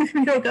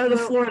 We don't go to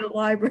the Florida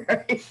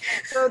Library.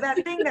 So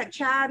that thing that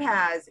Chad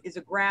has is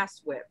a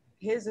grass whip.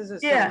 His is a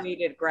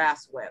serrated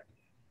grass whip.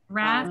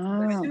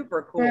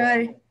 Super cool.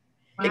 Right.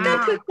 Wow. It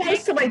got too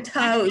close to my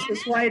toes.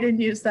 That's why I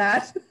didn't use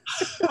that.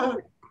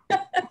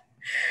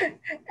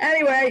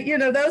 Anyway,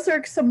 those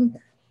are some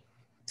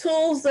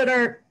tools that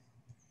are,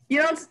 you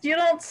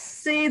don't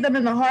see them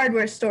in the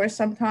hardware store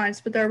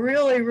sometimes, but they're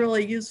really,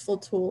 really useful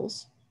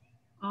tools.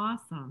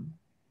 Awesome.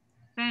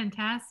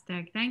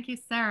 Fantastic. Thank you,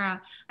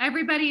 Sarah.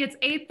 Everybody, it's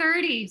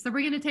 8:30. So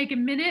we're going to take a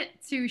minute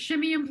to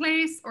shimmy in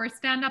place or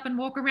stand up and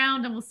walk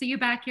around, and we'll see you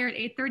back here at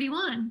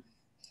 8:31.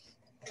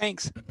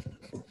 Thanks.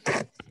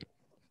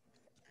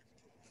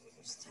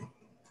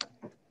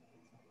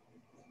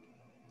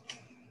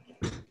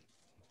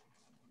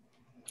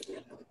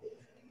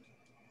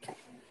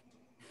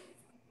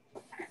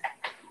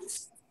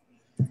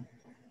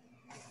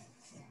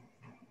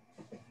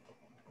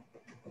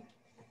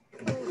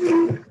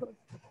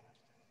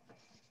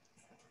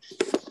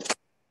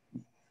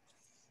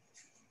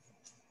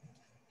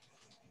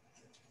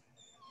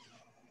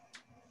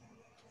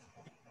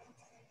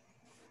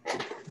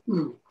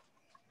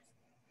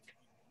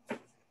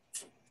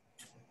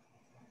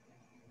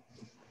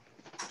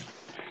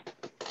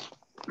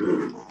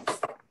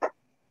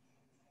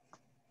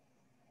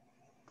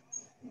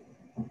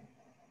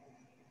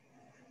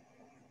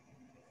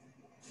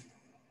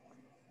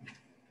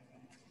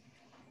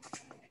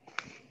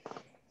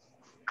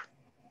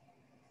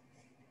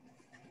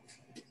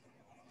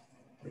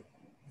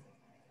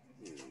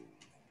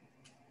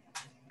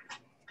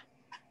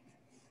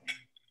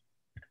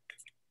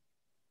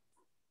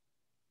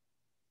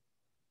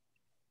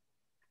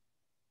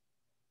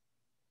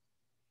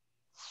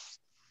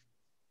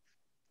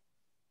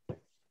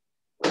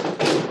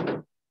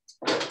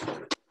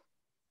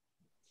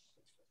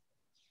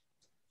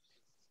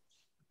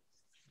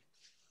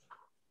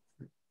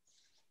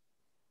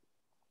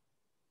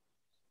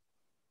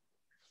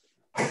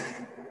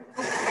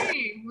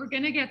 We're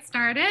gonna get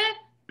started.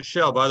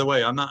 Michelle, by the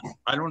way, I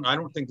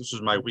don't think this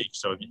was my week.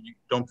 So you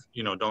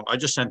don't, I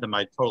just sent them.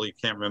 I totally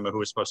can't remember who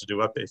was supposed to do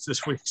updates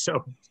this week.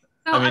 So,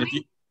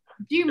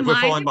 if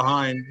we're falling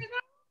behind,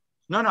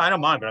 no, I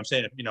don't mind. But I'm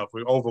saying, if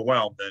we're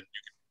overwhelmed, then you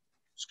can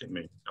skip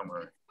me. Don't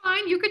worry.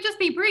 Fine. You could just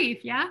be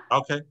brief. Yeah.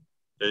 Okay.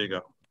 There you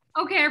go.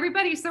 Okay,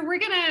 everybody. So we're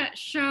gonna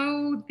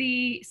show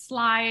the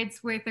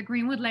slides with the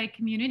Greenwood Lake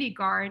Community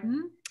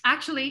Garden.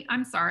 Actually,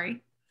 I'm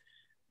sorry.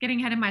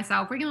 Getting ahead of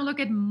myself. We're going to look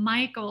at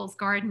Michael's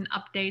garden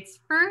updates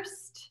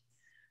first.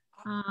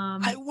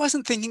 I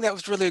wasn't thinking that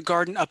was really a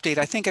garden update.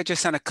 I think I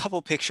just sent a couple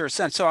pictures,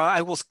 and so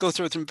I will go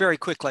through them very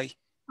quickly.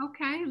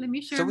 Okay, let me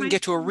share. So we can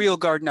get to a real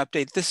garden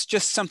update. This is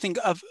just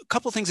a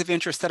couple things of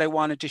interest that I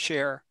wanted to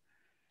share.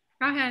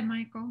 Go ahead,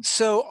 Michael.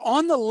 So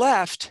on the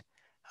left,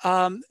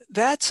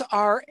 that's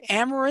our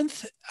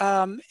amaranth,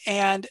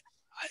 and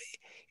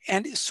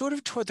And sort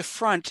of toward the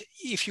front,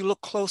 if you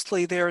look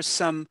closely, there's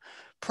some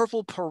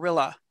purple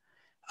perilla.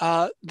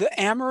 The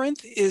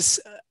amaranth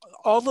is,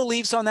 all the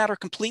leaves on that are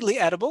completely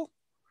edible,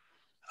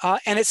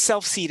 and it's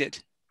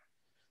self-seeded.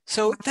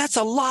 So that's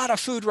a lot of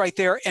food right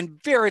there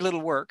and very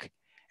little work.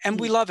 And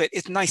we love it.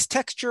 It's a nice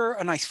texture,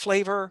 a nice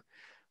flavor.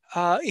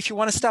 If you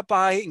want to stop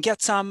by and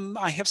get some,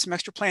 I have some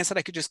extra plants that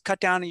I could just cut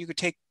down and you could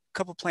take a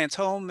couple plants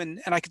home and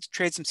I could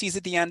trade some seeds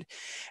at the end.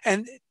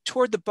 And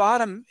toward the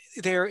bottom,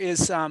 there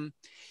is some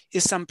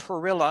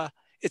perilla.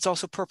 It's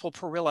also purple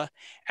perilla.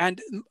 And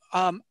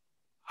I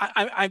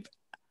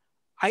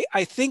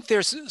think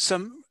there's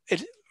some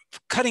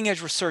cutting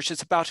edge research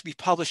that's about to be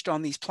published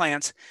on these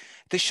plants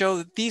that show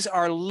that these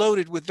are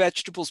loaded with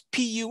vegetables,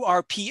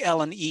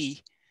 P-U-R-P-L and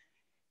E.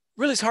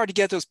 Really, it's hard to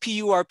get those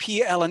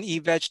P-U-R-P-L and E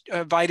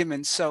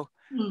vitamins. So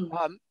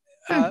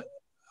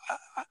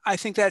I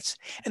think that's,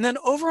 and then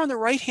over on the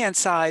right-hand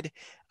side,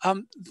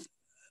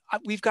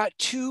 we've got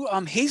two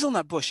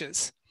hazelnut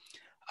bushes.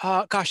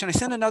 Gosh, and I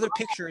sent another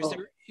picture.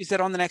 Is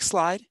that on the next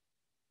slide?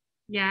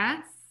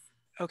 Yes.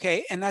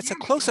 Okay, and that's a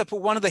close-up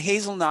of one of the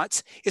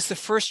hazelnuts. It's the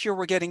first year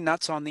we're getting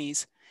nuts on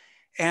these.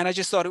 And I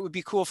just thought it would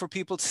be cool for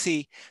people to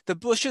see. The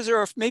bushes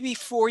are maybe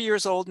 4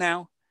 years old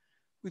now.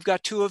 We've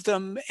got two of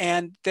them,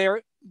 and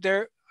I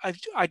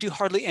do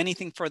hardly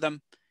anything for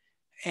them.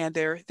 And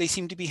they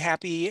seem to be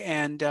happy,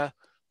 and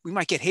we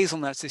might get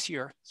hazelnuts this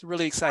year. It's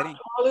really exciting.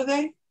 How tall are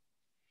they?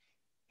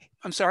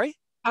 I'm sorry?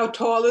 How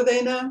tall are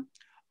they now?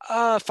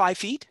 5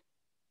 feet.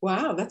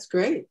 Wow, that's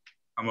great.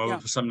 I'm over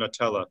for some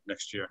Nutella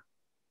next year.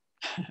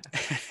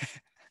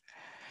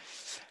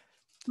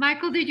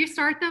 Michael, did you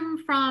start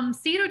them from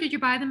seed or did you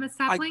buy them as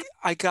saplings?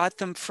 I got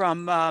them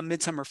from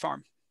Midsummer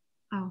Farm.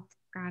 Oh,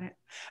 got it.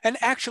 And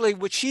actually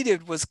what she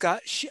did was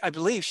I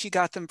believe she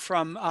got them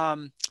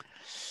from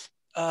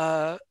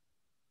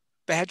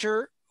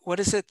Badger. What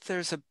is it?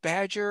 There's a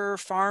Badger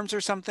Farms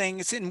or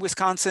something. It's in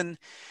Wisconsin.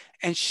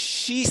 And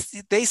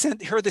they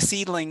sent her the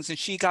seedlings and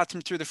she got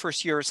them through the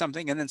first year or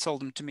something and then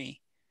sold them to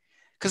me.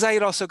 Because I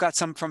had also got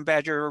some from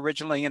Badger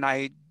originally and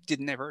it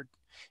didn't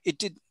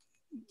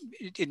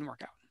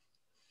work out.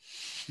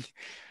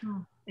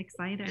 Oh,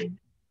 exciting.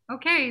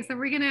 Okay, so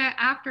we're gonna,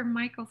 after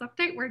Michael's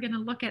update, we're gonna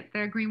look at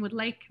the Greenwood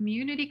Lake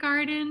Community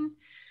Garden.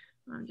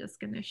 I'm just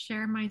gonna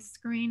share my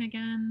screen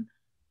again.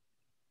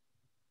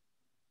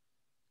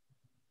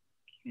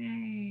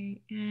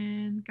 Okay,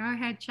 and go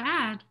ahead,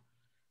 Chad.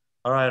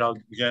 All right, I'm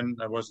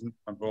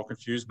all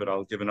confused, but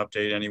I'll give an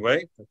update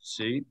anyway. Let's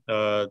see.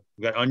 We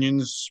got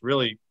onions,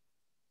 really.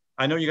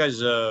 I know you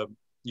guys,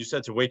 you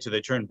said to wait till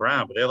they turn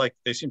brown, but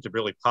they seem to be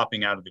really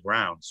popping out of the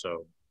ground.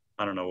 So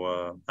I don't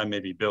know,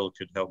 maybe Bill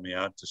could help me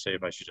out to say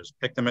if I should just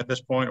pick them at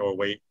this point or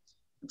wait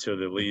until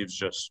the leaves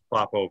just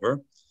flop over.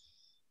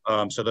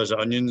 So those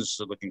onions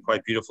are looking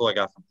quite beautiful. I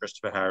got from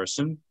Christopher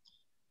Harrison.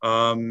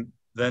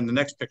 Then the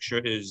next picture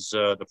is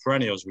the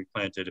perennials we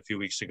planted a few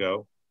weeks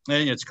ago.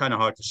 And it's kind of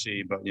hard to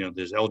see, but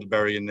there's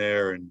elderberry in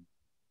there and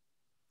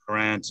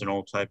currants and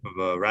all type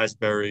of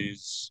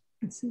raspberries.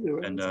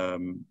 And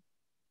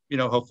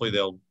hopefully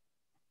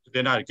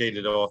they're not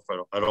gated off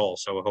at all.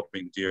 So we're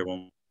hoping deer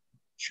won't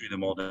chew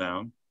them all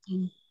down.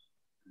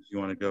 If you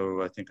want to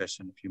go, I think I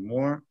sent a few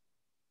more.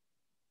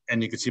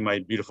 And you can see my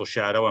beautiful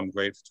shadow. I'm a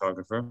great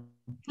photographer.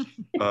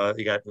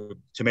 You got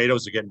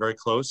tomatoes are getting very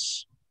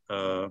close.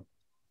 And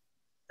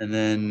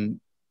then,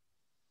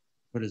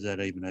 what is that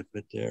even I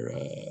put there?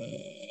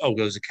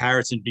 Those are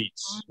carrots and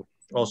beets, which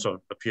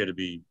also appear to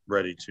be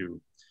ready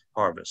to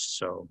harvest.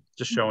 So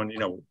just showing,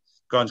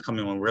 garden's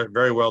coming along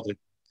very well. The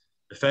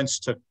fence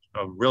took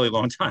a really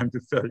long time to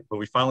finish, but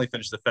we finally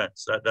finished the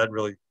fence. That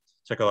really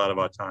took a lot of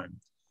our time.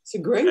 It's a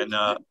great. And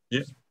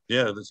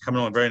yeah, it's coming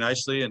along very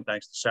nicely. And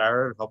thanks to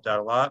Sarah, it helped out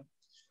a lot.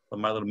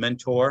 My little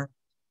mentor.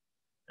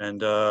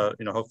 And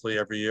hopefully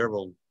every year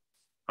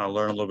I'll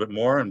learn a little bit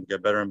more and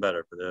get better and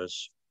better. But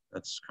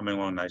that's coming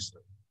along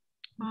nicely.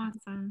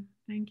 Awesome.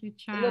 Thank you,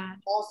 Chad.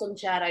 Awesome,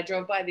 Chad. I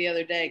drove by the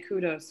other day.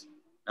 Kudos.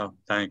 Oh,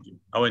 thank you.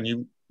 Oh, and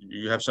you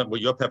have some,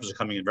 your peppers are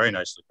coming in very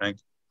nicely. Thank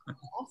you.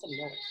 Awesome.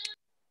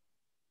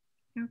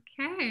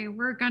 Okay,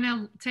 we're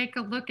gonna take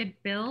a look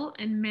at Bill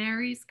and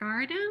Mary's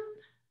garden.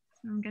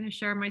 So I'm gonna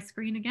share my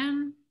screen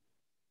again.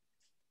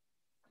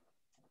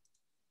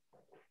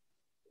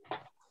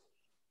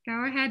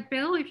 Go ahead,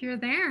 Bill, if you're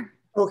there.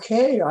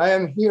 Okay, I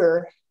am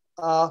here.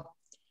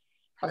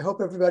 I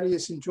hope everybody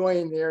is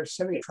enjoying their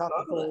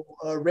semi-tropical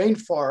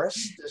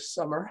rainforest this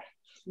summer.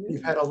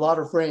 We've had a lot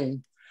of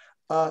rain.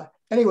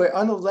 Anyway,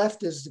 on the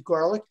left is the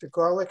garlic. The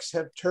garlics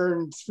have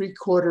turned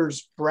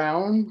 3/4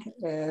 brown,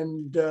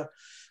 and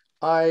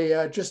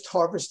I just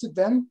harvested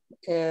them,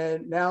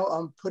 and now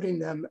I'm putting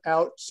them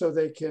out so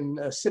they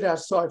can sit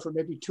outside for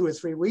maybe 2 or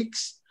 3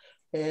 weeks,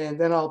 and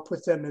then I'll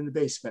put them in the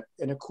basement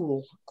in a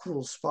cool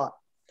spot.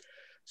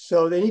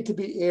 So they need to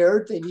be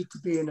aired. They need to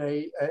be in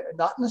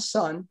not in the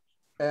sun,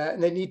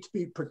 and they need to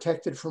be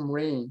protected from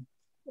rain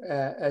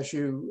as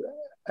you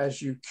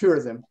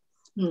cure them.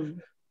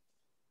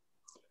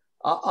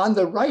 On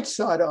the right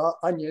side are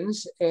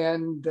onions,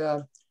 and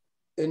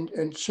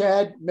and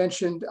Chad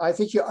mentioned, I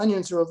think your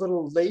onions are a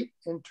little late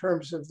in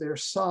terms of their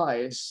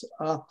size.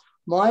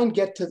 Mine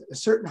get to a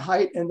certain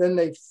height and then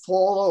they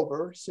fall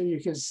over. So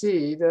you can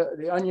see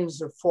the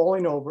onions are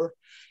falling over.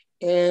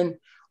 And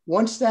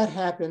once that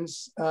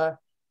happens, the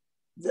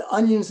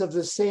onions of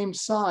the same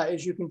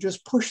size, you can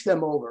just push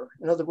them over.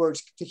 In other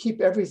words, to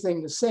keep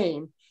everything the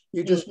same,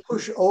 you just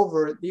push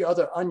over the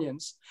other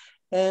onions.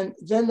 And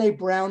then they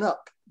brown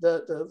up,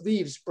 the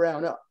leaves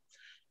brown up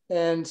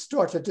and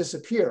start to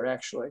disappear,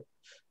 actually.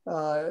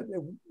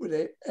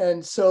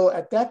 And so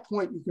at that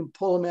point, you can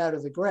pull them out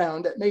of the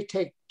ground. It may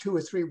take 2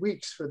 or 3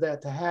 weeks for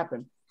that to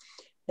happen.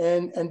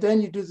 And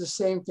then you do the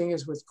same thing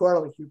as with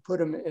garlic. You put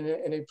them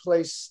in a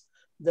place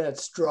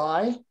that's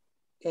dry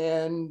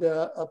and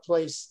a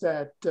place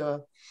that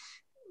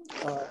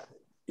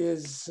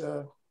is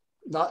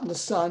not in the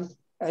sun,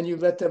 and you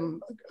let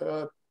them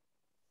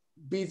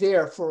be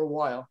there for a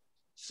while.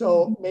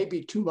 So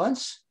maybe 2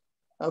 months.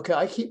 Okay,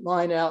 I keep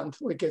mine out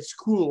until it gets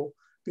cool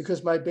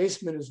because my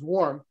basement is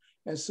warm.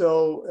 And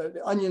so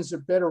the onions are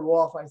better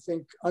off, I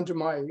think, under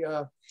my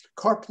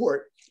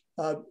carport,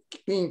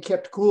 being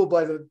kept cool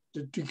by the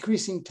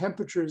decreasing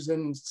temperatures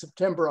in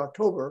September,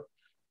 October,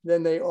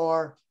 than they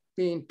are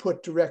being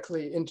put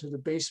directly into the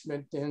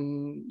basement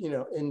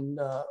in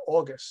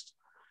August.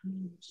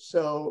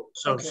 So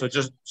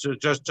just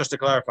to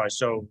clarify,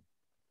 so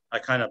I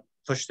kind of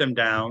push them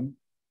down,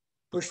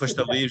 push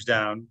the leaves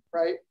down,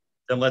 right?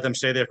 Then let them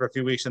stay there for a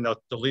few weeks, and the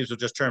leaves will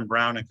just turn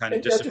brown and kind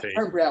of dissipate.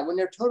 Turn brown when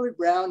they're totally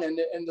brown, and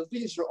the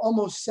leaves are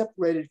almost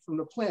separated from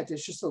the plant.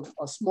 It's just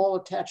a small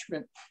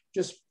attachment.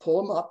 Just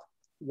pull them up,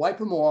 wipe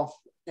them off,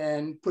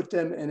 and put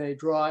them in a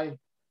dry,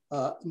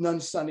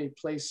 non-sunny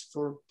place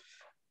for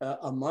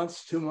a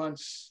month, 2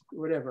 months,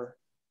 whatever.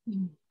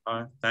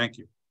 All right, thank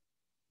you.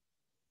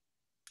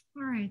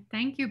 All right,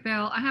 thank you,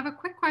 Bill. I have a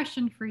quick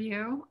question for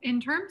you.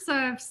 In terms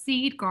of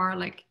seed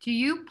garlic, do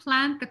you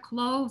plant the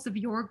cloves of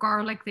your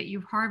garlic that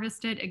you've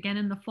harvested again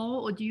in the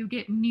fall, or do you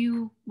get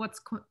new, what's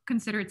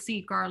considered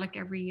seed garlic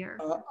every year?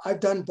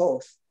 I've done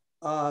both.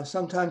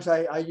 Sometimes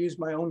I use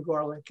my own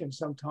garlic and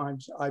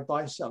sometimes I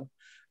buy some.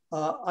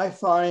 I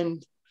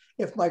find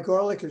if my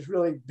garlic is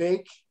really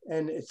big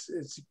and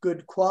it's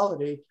good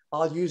quality,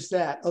 I'll use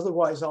that.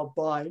 Otherwise, I'll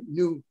buy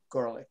new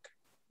garlic.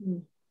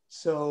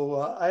 So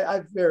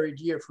I've varied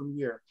year from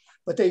year,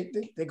 but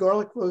the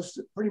garlic grows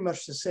pretty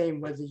much the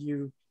same whether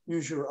you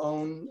use your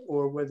own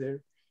or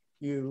whether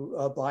you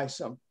buy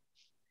some.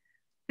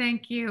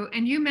 Thank you.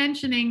 And you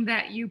mentioning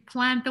that you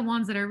plant the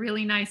ones that are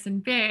really nice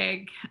and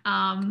big,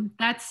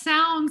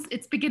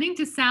 it's beginning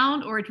to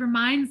sound, or it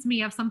reminds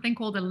me of something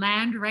called a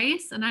land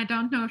race. And I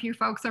don't know if you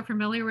folks are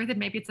familiar with it.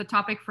 Maybe it's a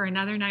topic for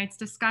another night's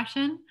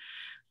discussion.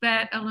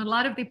 But on a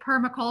lot of the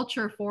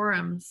permaculture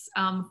forums,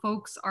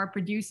 folks are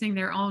producing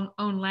their own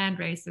land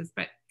races.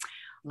 But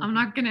I'm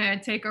not going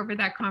to take over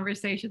that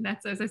conversation.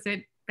 That's, as I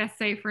said, best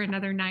saved for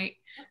another night.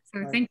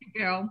 So thank you,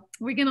 Bill.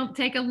 We're going to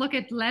take a look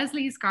at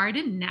Leslie's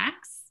garden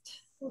next.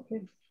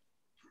 Okay.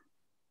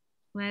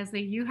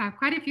 Leslie, you have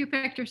quite a few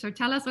pictures, so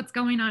tell us what's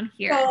going on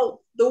here.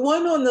 Well, the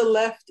one on the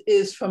left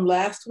is from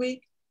last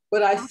week,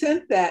 but I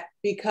sent that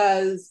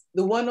because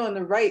the one on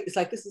the right is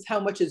like, this is how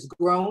much it's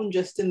grown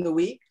just in the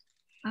week.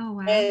 Oh,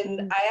 wow.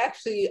 And I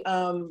actually,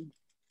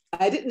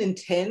 I didn't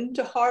intend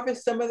to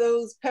harvest some of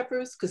those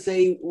peppers because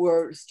they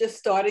were just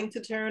starting to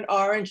turn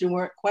orange and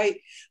weren't quite,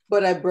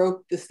 but I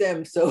broke the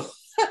stem, so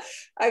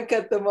I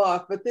cut them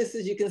off. But this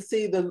is, you can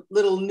see the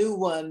little new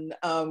one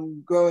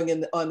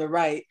growing on the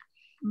right.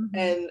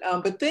 And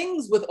but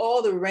things with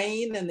all the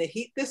rain and the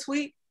heat this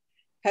week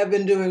have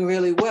been doing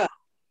really well.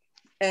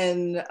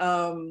 And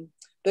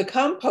the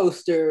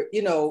composter,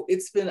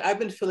 I've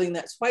been filling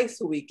that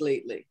twice a week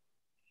lately.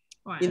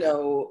 Wow.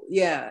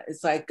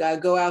 It's like I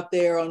go out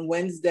there on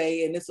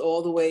Wednesday and it's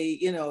all the way,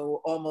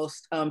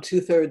 almost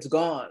 2/3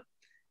 gone,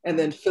 and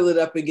then fill it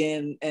up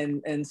again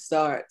and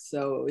start.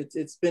 So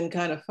it's been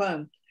kind of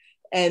fun.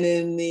 And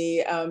in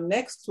the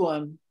next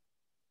one,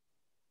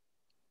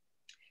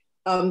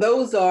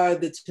 those are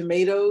the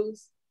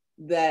tomatoes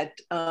that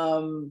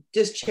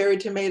just cherry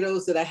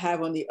tomatoes that I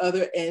have on the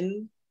other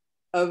end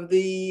of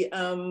the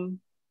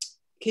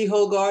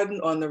keyhole garden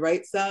on the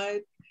right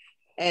side.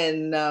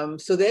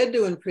 And so they're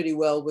doing pretty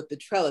well with the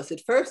trellis.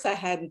 At first, I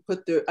hadn't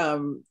put the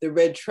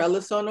red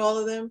trellis on all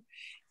of them,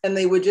 and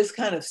they were just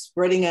kind of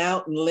spreading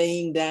out and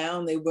laying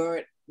down. They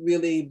weren't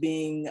really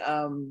being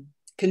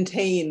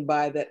contained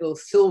by that little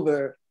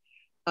silver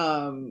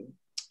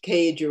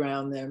cage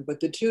around them, but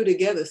the two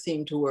together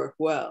seem to work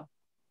well.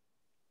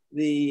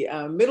 The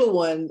middle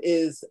one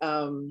is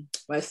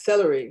my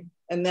celery,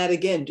 and that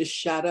again just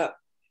shot up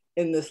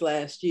in this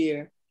last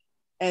year.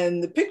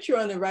 And the picture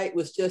on the right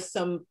was just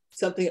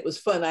something that was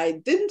fun. I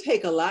didn't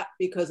take a lot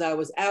because I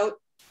was out,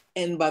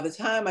 and by the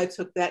time I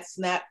took that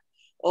snap,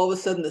 all of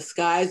a sudden the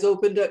skies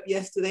opened up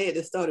yesterday and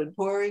it started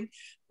pouring.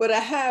 But I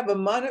have a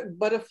monarch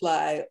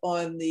butterfly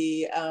on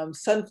the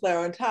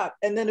sunflower on top,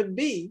 and then a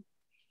bee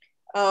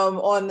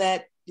on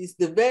that,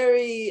 the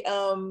very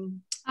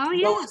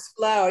lowest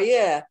flower.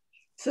 Yeah.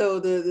 So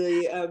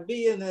the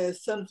bee and the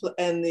sunflower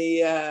and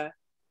the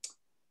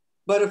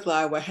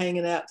butterfly were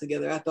hanging out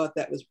together. I thought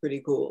that was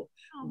pretty cool.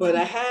 Oh, but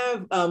I have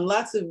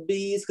lots of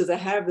bees because I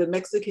have the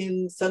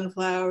Mexican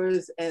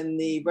sunflowers and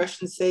the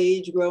Russian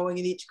sage growing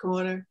in each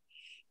corner.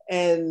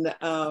 And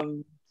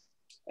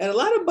a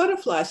lot of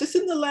butterflies. Just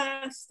in the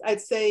last,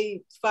 I'd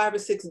say 5 or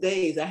 6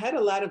 days, I had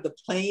a lot of the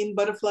plain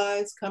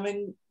butterflies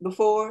coming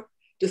before,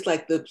 just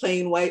like the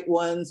plain white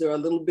ones or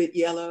a little bit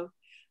yellow.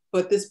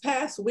 But this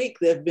past week,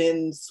 there have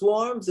been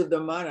swarms of the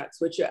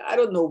monarchs, which I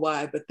don't know why,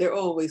 but they're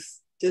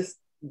always just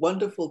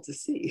wonderful to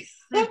see.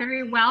 They're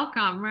very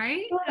welcome,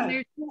 right? Yeah. And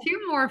there's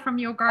 2 more from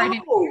your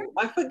garden. Oh,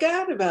 I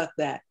forgot about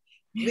that.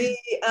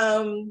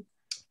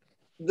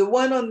 The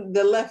one on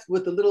the left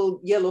with the little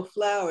yellow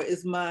flower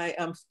is my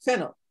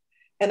fennel.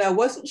 And I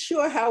wasn't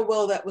sure how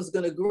well that was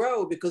going to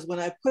grow because when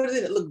I put it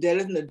in, it looked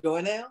deader than the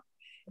doornail.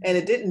 And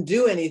it didn't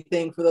do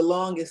anything for the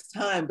longest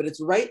time, but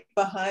it's right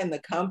behind the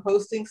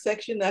composting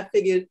section. I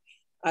figured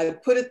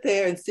I'd put it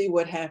there and see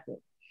what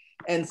happened.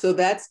 And so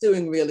that's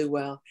doing really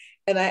well.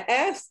 And I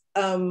asked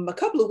a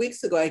couple of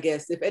weeks ago, I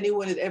guess, if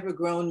anyone had ever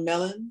grown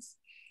melons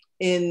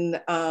in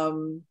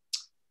an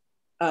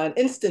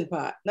Instant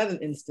Pot, not an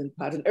Instant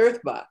Pot, an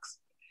earth box,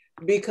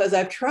 because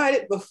I've tried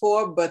it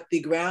before, but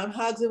the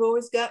groundhogs have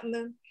always gotten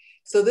them.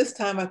 So this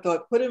time I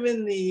thought, put them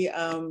in the,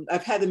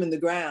 I've had them in the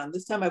ground.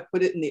 This time I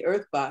put it in the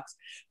earth box,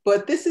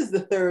 but this is the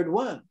 3rd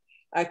one.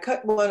 I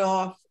cut one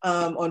off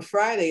on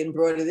Friday and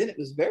brought it in. It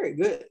was very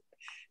good.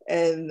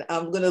 And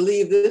I'm gonna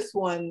leave this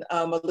one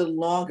a little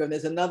longer. And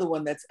there's another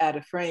one that's out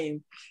of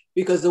frame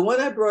because the one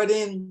I brought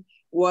in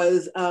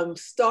was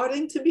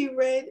starting to be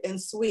red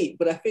and sweet,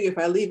 but I figure if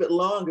I leave it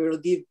longer, it'll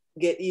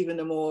get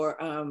even a more,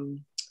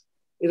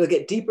 it'll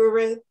get deeper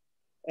red.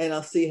 And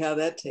I'll see how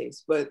that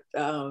tastes. But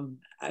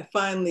I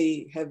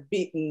finally have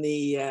beaten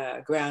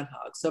the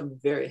groundhog, so I'm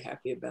very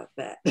happy about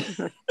that.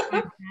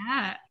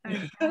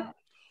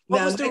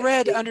 What was the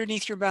red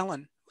underneath your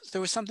melon? There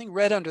was something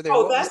red under there.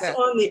 Oh, that's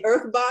on the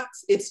earth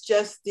box. It's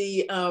just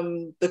the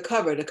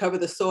cover to cover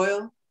the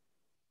soil.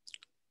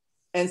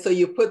 And so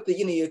you put the,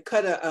 you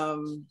cut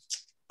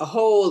a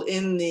hole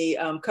in the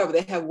cover.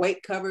 They have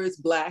white covers,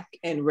 black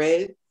and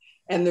red.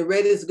 And the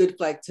red is good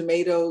for like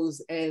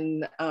tomatoes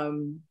and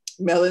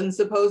melons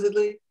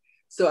supposedly.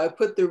 So I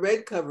put the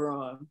red cover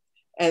on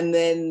and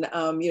then,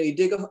 you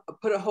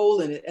put a hole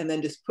in it and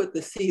then just put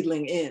the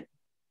seedling in.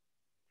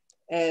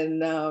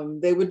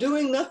 And they were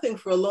doing nothing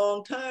for a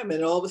long time.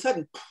 And all of a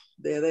sudden,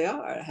 there they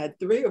are. I had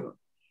 3 of them.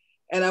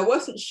 And I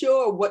wasn't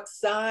sure what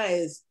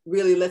size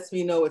really lets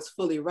me know it's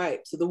fully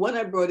ripe. So the one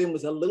I brought in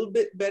was a little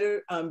bit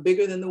better,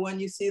 bigger than the one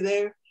you see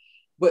there.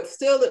 But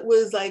still it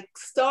was like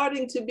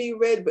starting to be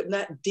red, but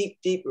not deep,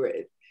 deep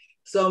red.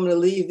 So I'm gonna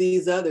leave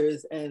these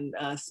others and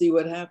see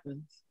what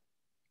happens.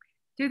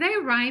 Do they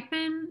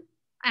ripen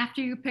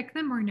after you pick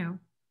them or no?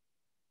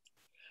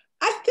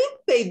 I think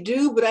they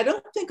do, but I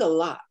don't think a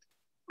lot.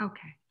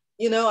 Okay.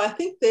 I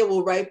think they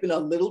will ripen a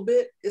little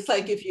bit. It's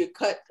like if you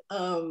cut,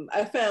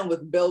 I found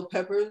with bell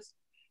peppers,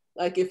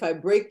 like if I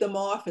break them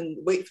off and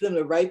wait for them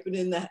to ripen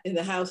in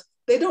the house,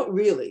 they don't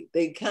really.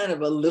 They kind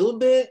of a little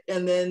bit,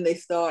 and then they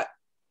start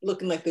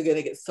looking like they're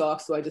gonna get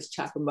soft, so I just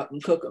chop them up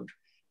and cook them.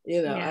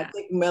 I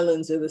think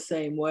melons are the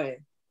same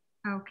way.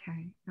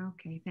 Okay,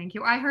 thank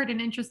you. I heard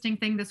an interesting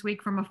thing this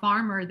week from a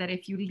farmer that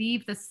if you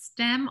leave the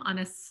stem on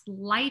a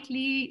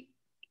slightly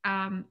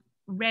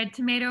red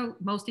tomato,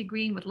 mostly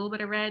green with a little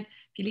bit of red,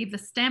 if you leave the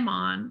stem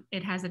on,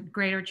 it has a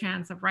greater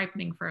chance of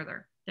ripening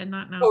further. Did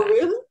not know that.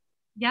 Really?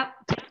 Yep.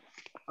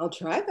 I'll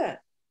try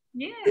that.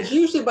 Yeah. It's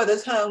usually by the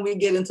time we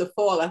get into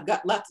fall, I've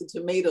got lots of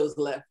tomatoes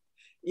left,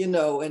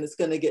 and it's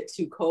going to get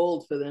too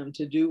cold for them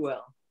to do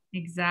well.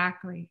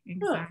 Exactly.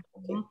 Oh, okay.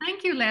 Well,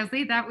 thank you,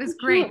 Leslie. That was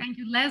great. Thank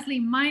you, Leslie,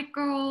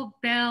 Michael,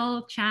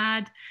 Bill,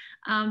 Chad.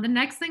 The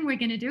next thing we're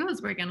going to do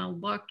is we're going to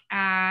look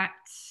at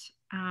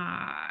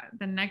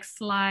the next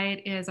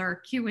slide is our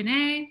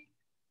Q&A.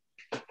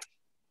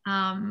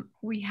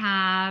 We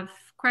have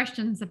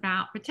questions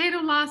about potato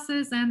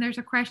losses, and there's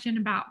a question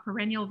about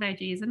perennial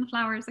veggies and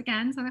flowers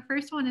again. So the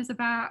first one is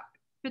about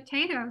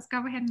potatoes.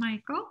 Go ahead,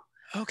 Michael.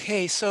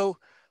 Okay, so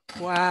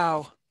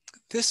wow.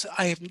 This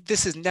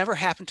has never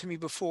happened to me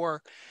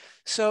before.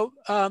 So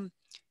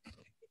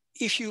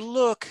if you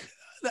look,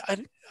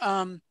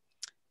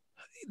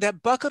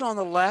 that bucket on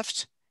the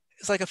left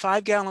is like a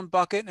 5-gallon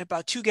bucket, and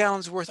about 2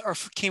 gallons worth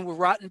came with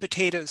rotten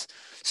potatoes.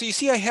 So you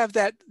see I have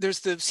that,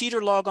 there's the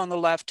cedar log on the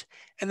left,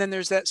 and then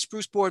there's that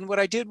spruce board. And what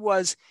I did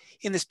was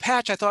in this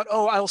patch, I thought,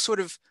 oh, I'll sort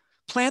of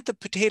plant the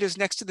potatoes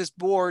next to this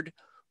board,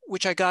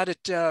 which I got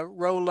at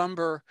Row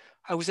Lumber.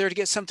 I was there to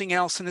get something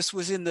else, and this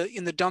was in the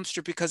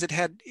dumpster because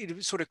it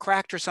was sort of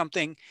cracked or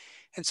something,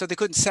 and so they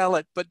couldn't sell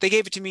it. But they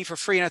gave it to me for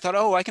free, and I thought,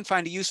 oh, I can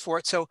find a use for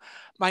it. So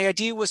my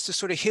idea was to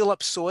sort of hill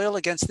up soil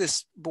against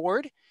this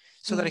board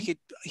so that I could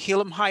hill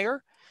them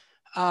higher.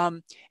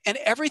 And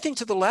everything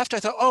to the left, I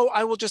thought, oh,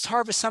 I will just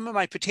harvest some of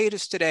my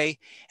potatoes today.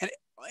 And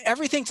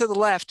everything to the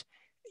left,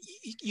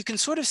 you can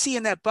sort of see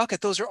in that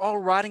bucket, those are all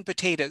rotting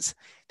potatoes.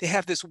 They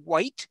have this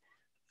white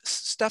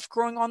stuff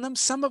growing on them.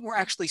 Some of them were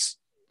actually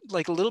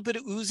like a little bit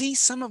of oozy.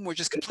 Some of them were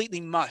just completely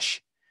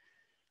mush.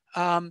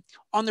 On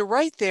the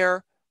right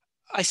there,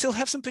 I still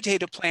have some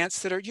potato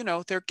plants that are, you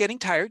know, they're getting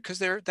tired because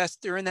they're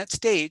in that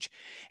stage.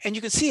 And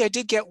you can see I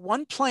did get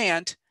one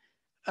plant,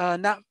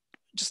 not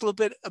just a little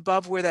bit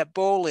above where that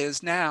bowl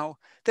is now,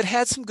 that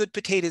had some good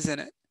potatoes in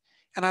it.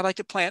 And I like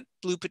to plant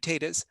blue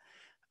potatoes.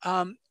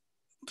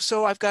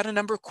 So I've got a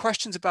number of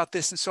questions about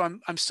this. And so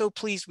I'm so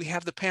pleased we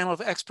have the panel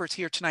of experts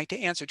here tonight to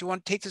answer. Do you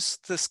want to take this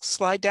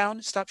slide down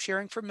and stop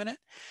sharing for a minute?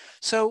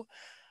 So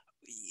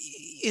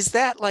is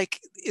that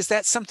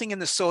something in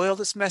the soil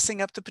that's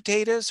messing up the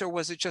potatoes, or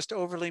was it just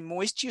overly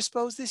moist, you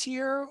suppose, this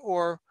year?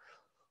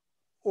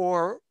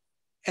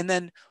 And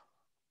then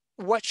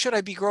what should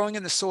I be growing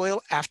in the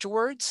soil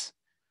afterwards?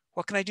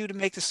 What can I do to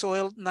make the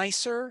soil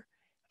nicer?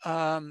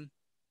 But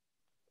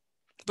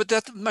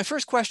my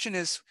first question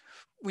is,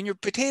 when your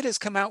potatoes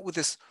come out with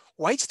this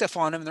white stuff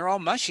on them, they're all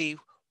mushy,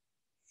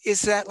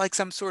 is that like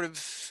some sort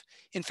of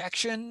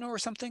infection or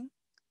something?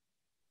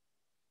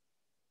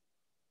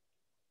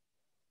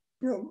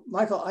 You know,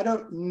 Michael, I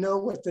don't know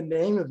what the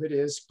name of it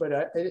is,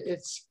 but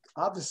it's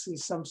obviously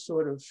some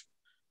sort of,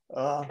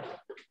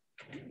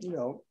 you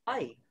know,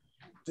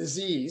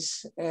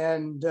 disease.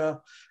 And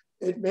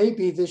it may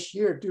be this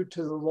year due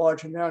to the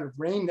large amount of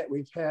rain that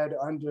we've had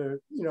under,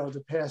 you know,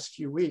 the past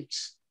few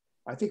weeks.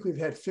 I think we've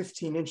had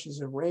 15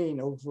 inches of rain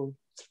over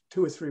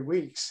 2 or 3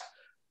 weeks.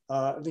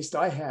 At least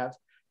I have.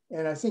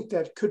 And I think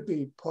that could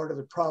be part of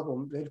the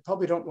problem. They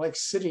probably don't like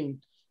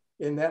sitting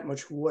in that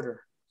much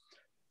water.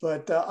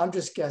 But I'm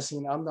just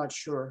guessing, I'm not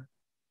sure.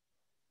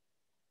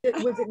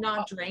 Was it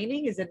not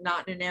draining? Is it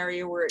not in an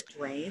area where it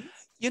drains?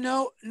 You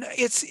know,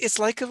 it's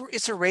like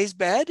it's a raised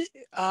bed.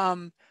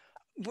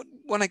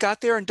 When I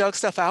got there and dug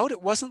stuff out,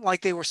 it wasn't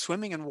like they were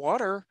swimming in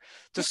water.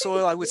 The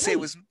soil, I would say,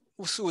 was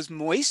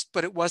moist,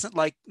 but it wasn't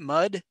like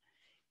mud.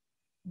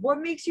 What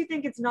makes you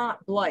think it's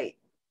not blight?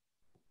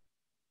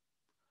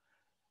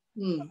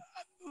 Just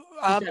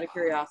out of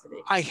curiosity.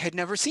 I had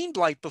never seen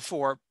blight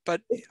before,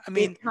 but I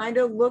mean, it kind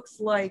of looks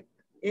like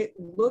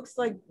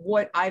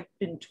what I've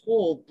been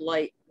told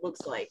blight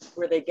looks like,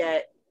 where they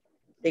get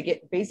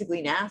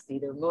basically nasty.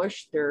 They're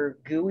mush, they're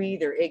gooey,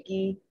 they're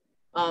icky.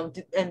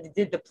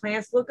 Did the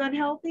plants look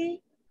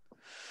unhealthy?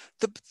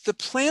 The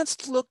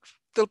plants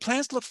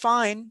look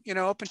fine, you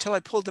know, up until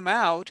I pulled them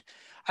out.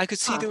 I could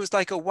see there was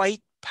like a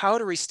white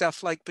powdery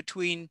stuff like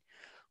between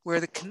where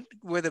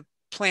the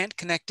plant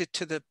connected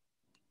to the,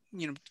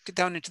 you know,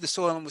 down into the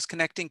soil and was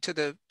connecting to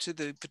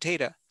the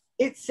potato.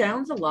 It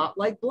sounds a lot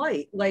like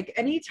blight. Like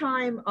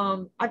anytime,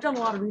 I've done a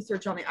lot of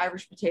research on the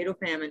Irish potato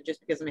famine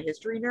just because I'm a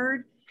history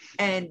nerd.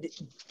 And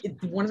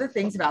one of the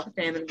things about the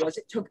famine was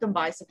it took them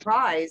by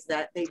surprise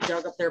that they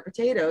dug up their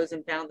potatoes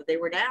and found that they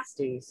were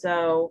nasty.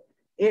 So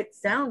it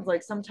sounds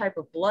like some type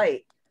of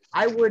blight.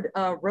 I would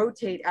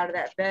rotate out of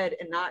that bed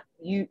and not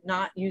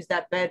use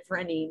that bed for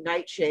any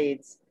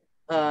nightshades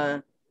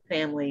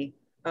family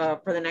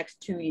for the next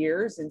 2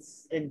 years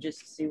and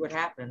just see what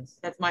happens.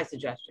 That's my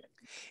suggestion.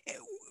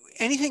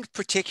 Anything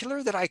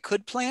particular that I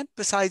could plant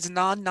besides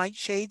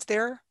non-nightshades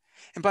there?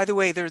 And by the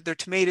way, there are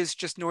tomatoes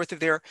just north of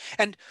there.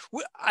 And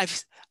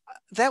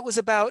that was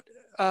about,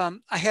 I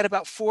had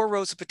about 4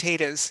 rows of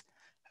potatoes.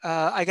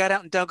 I got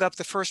out and dug up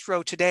the first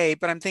row today,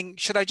 but I'm thinking,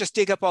 should I just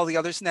dig up all the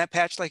others in that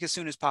patch like as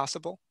soon as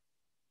possible?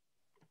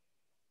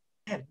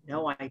 I have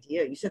no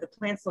idea. You said the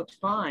plants looked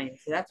fine.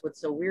 So that's what's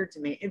so weird to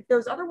me. If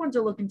those other ones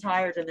are looking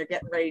tired and they're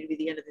getting ready to be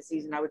the end of the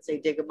season, I would say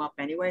dig them up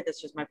anyway.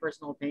 That's just my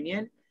personal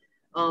opinion.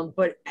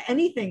 But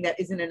anything that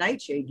isn't a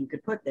nightshade, you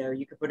could put there.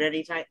 You could put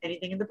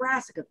anything in the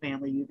brassica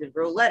family. You could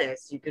grow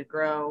lettuce. You could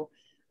grow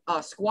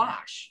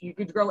squash. You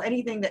could grow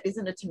anything that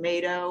isn't a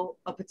tomato,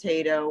 a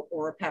potato,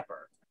 or a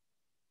pepper.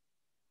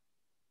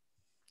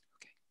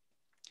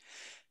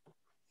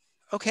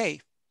 Okay.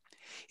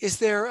 Is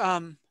there,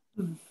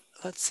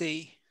 let's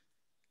see.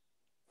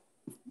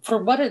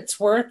 For what it's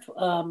worth,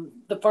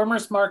 the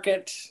farmer's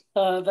market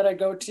that I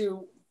go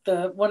to,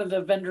 one of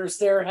the vendors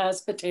there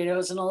has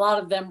potatoes, and a lot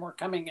of them were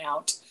coming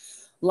out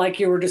like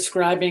you were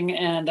describing,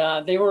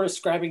 and they were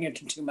ascribing it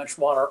to too much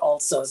water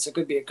also, so it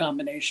could be a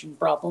combination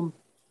problem.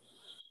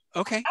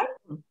 Okay. How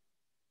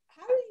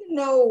do you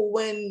know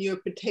when your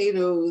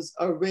potatoes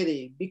are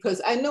ready?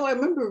 Because I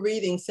remember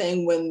reading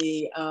saying when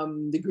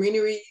the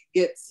greenery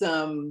gets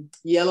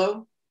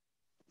yellow,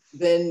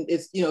 then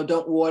it's,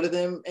 don't water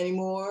them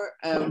anymore,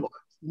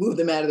 move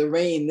them out of the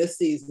rain this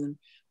season.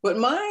 But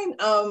mine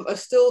are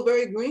still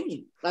very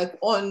green. Like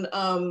when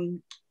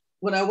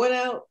I went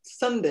out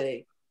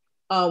Sunday,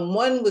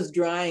 one was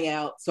drying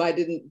out, so I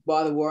didn't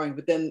bother worrying,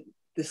 but then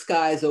the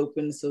skies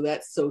opened, so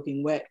that's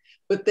soaking wet.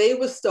 But they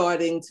were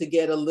starting to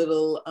get a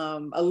little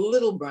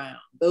brown.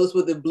 Those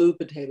were the blue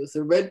potatoes.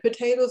 The red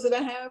potatoes that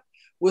I have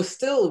were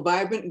still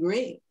vibrant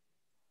green.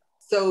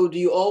 So do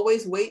you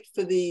always wait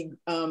for the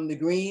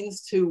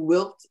greens to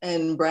wilt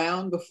and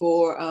brown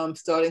before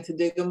starting to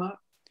dig them up?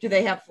 Do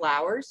they have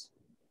flowers?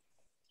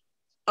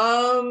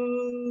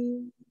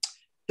 The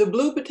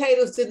blue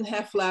potatoes didn't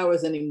have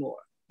flowers anymore.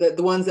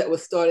 The ones that were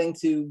starting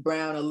to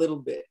brown a little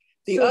bit.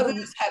 The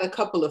others had a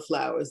couple of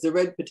flowers, the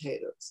red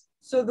potatoes.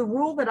 So the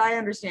rule that I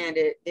understand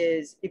it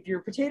is if your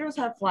potatoes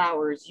have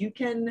flowers, you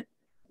can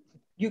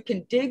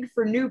dig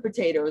for new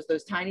potatoes,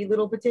 those tiny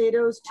little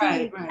potatoes, 2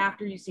 weeks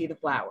after you see the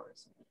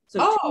flowers.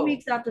 So 2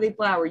 weeks after they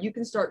flower, you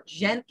can start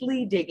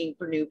gently digging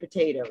for new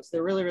potatoes.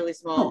 They're really, really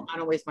small. I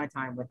don't waste my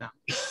time with them.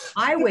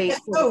 I wait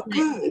for the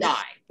plant to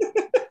die.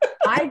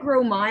 I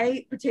grow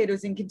my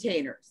potatoes in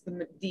containers.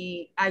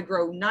 I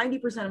grow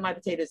 90% of my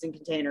potatoes in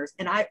containers,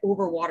 and I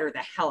overwater the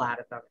hell out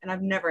of them. And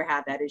I've never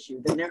had that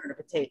issue.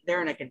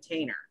 They're in a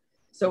container.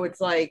 So it's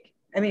like,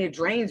 I mean, it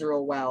drains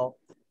real well,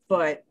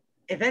 but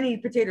if any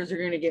potatoes are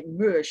going to get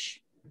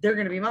mush, they're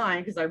going to be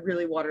mine because I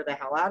really water the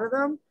hell out of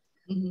them.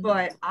 Mm-hmm.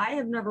 But I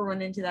have never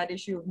run into that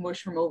issue of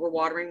mush from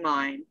overwatering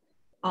mine.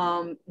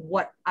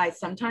 What I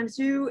sometimes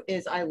do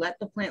is I let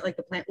the plant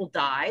will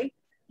die.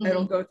 Mm-hmm.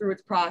 It'll go through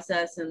its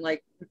process and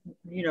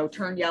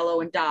turn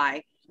yellow and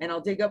die. And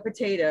I'll dig up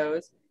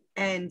potatoes.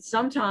 And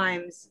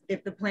sometimes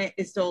if the plant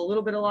is still a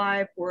little bit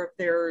alive, or if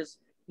there's,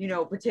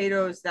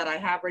 potatoes that I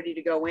have ready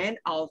to go in,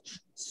 I'll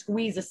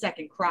squeeze a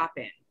second crop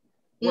in,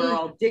 where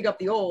I'll dig up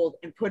the old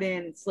and put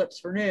in slips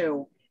for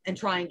new and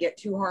try and get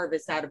 2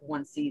 harvests out of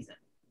 1 season.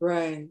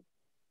 Right.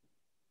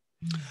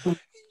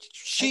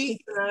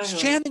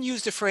 Shannon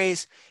used the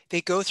phrase, they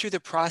go through the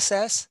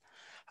process.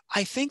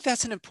 I think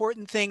that's an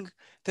important thing,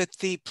 that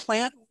the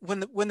plant,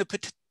 when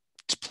the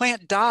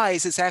plant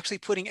dies, is actually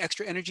putting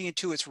extra energy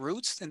into its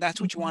roots, and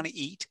that's what you want to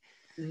eat.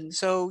 Mm-hmm.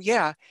 So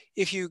yeah,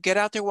 if you get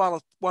out there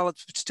while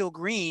it's still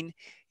green,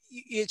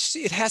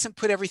 it hasn't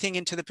put everything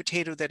into the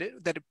potato that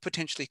it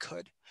potentially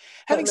could.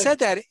 Having said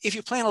that, if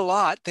you plant a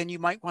lot, then you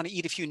might want to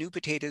eat a few new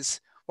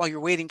potatoes while you're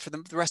waiting for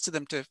the rest of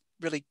them to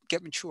really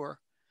get mature.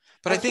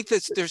 But I think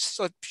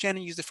that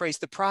Shannon used the phrase,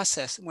 the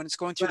process, when it's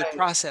going through the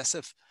process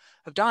of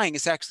dying,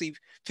 it's actually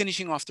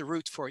finishing off the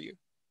roots for you.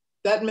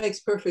 That makes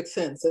perfect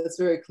sense. That's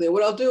very clear.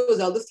 What I'll do is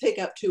I'll just take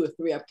out 2 or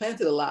 3. I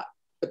planted a lot,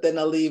 but then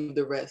I'll leave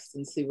the rest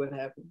and see what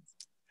happens.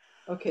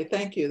 Okay,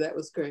 thank you. That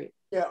was great.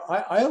 Yeah,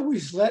 I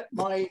always let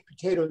my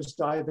potatoes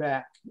die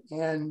back.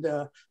 And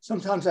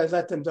sometimes I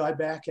let them die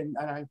back and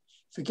I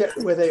forget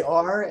where they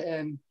are.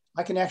 And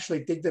I can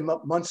actually dig them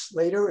up months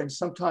later, and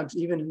sometimes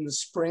even in the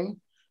spring,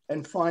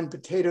 and find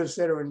potatoes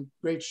that are in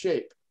great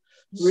shape.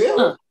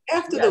 Really?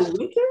 After the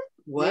winter?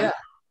 Wow.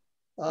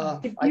 Yeah.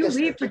 If you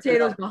leave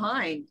potatoes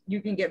behind,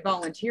 you can get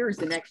volunteers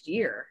the next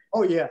year.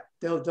 Oh yeah,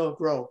 they'll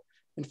grow.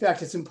 In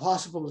fact, it's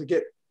impossible to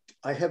get.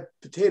 I have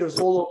potatoes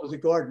all over the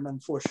garden,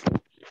 unfortunately,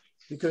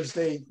 because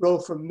they grow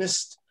from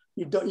mist.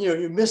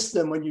 You miss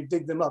them when you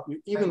dig them up,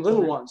 even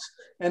little ones,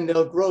 and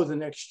they'll grow the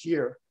next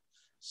year.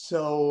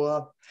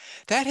 So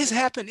that has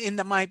happened in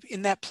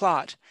that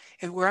plot,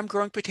 and where I'm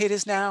growing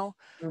potatoes now.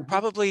 Mm-hmm.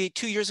 Probably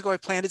 2 years ago I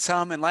planted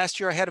some, and last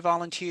year I had a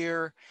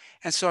volunteer,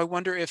 and so I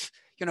wonder if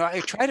I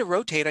try to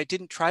rotate. I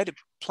didn't try to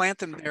plant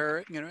them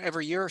there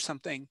every year or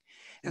something,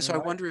 and so I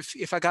wonder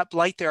if I got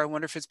blight there. I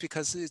wonder if it's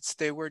because it's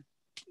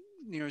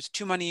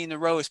too many in a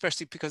row,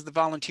 especially because the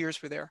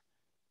volunteers were there.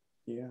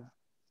 Yeah,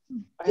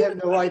 I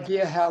have no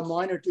idea how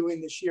mine are doing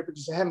this year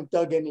because I haven't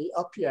dug any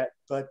up yet,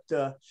 but.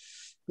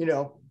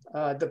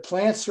 The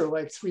plants are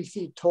like 3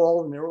 feet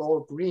tall and they're all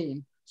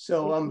green.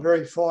 So I'm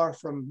very far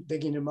from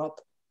digging them up.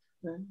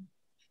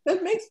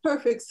 That makes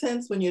perfect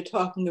sense when you're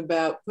talking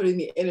about putting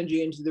the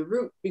energy into the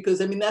root, because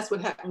I mean, that's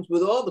what happens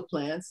with all the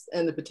plants,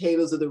 and the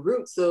potatoes are the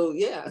root. So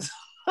yeah,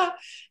 I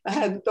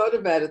hadn't thought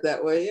about it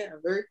that way. Yeah,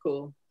 very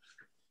cool.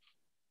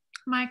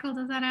 Michael,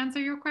 does that answer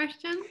your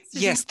question?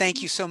 Yes,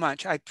 thank you so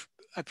much. I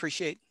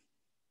appreciate.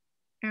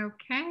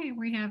 Okay,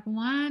 we have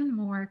one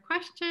more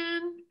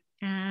question.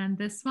 And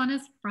this one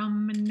is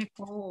from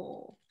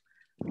Nicole.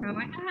 Go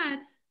ahead.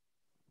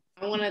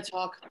 I want to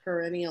talk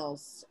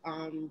perennials.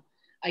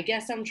 I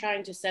guess I'm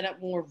trying to set up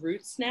more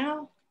roots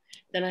now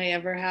than I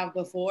ever have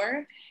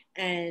before.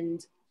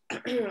 And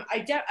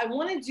I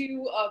want to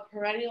do a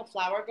perennial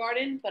flower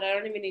garden, but I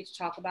don't even need to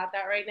talk about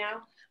that right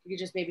now. We could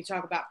just maybe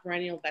talk about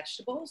perennial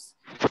vegetables.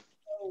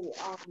 So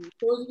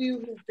those of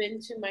you who've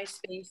been to my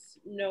space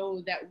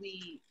know that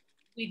we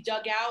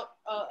dug out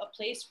a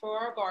place for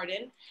our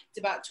garden. It's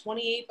about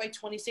 28 by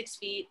 26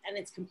 feet, and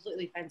it's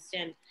completely fenced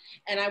in.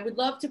 And I would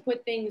love to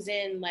put things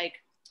in like,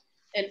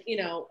 an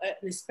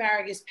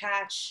asparagus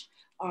patch.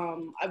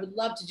 I would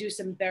love to do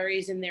some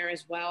berries in there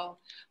as well.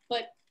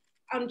 But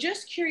I'm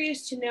just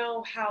curious to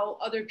know how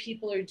other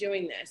people are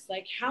doing this.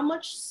 Like, how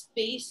much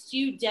space do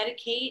you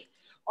dedicate?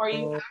 Are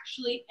you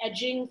actually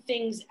edging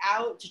things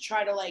out to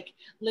try to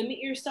limit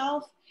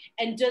yourself?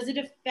 And does it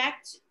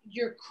affect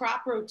your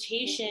crop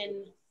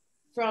rotation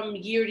from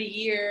year to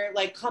year,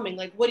 coming?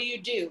 What do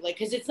you do?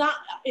 Because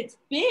it's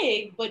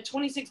big, but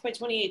 26 by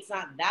 28 is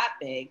not that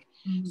big.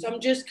 Mm-hmm. So I'm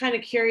just kind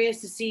of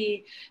curious to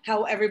see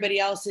how everybody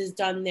else has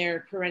done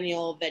their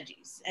perennial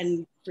veggies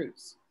and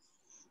fruits.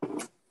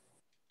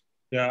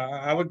 Yeah,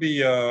 I would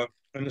be in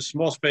a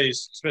small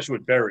space, especially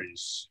with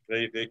berries.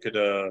 They could,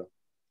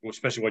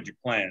 especially what you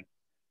plant.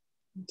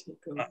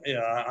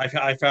 Yeah,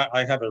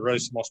 I have a really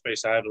small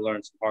space. I had to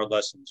learn some hard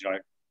lessons.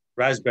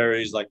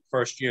 Raspberries,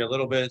 first year a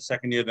little bit,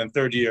 second year, then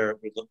third year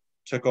it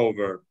took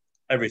over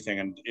everything,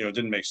 and it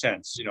didn't make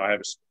sense. I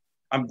have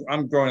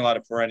I'm growing a lot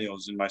of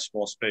perennials in my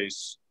small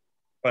space,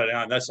 but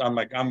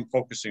I'm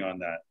focusing on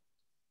that.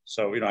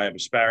 So, I have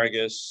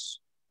asparagus,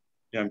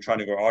 I'm trying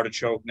to grow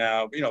artichoke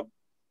now,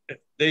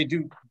 they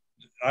do,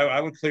 I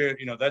would clear,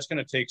 that's going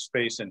to take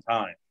space and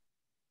time.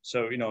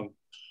 So,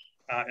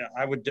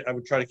 I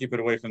would try to keep it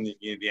away from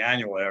the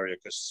annual area,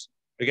 because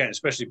again,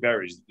 especially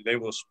berries, they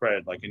will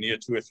spread like in year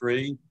 2 or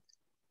 3,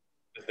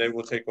 they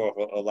will take off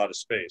a lot of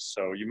space.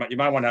 So you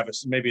might want to have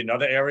maybe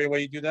another area where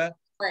you do that.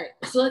 Right.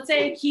 So let's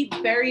say I keep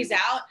berries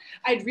out.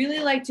 I'd really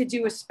like to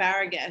do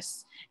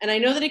asparagus. And I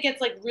know that it gets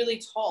like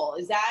really tall.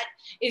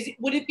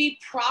 Would it be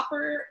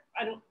proper?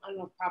 I don't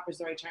know if proper is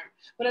the right term,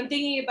 but I'm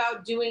thinking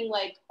about doing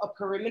like a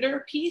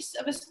perimeter piece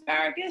of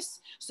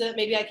asparagus so that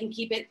maybe I can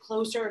keep it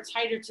closer or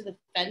tighter to the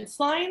fence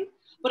line,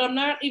 but I'm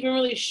not even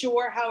really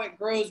sure how it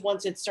grows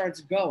once it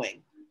starts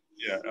going.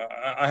 Yeah,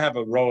 I have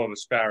a row of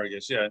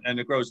asparagus. Yeah, and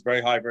it grows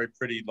very high, very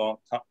pretty, long,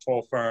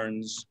 tall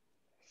ferns.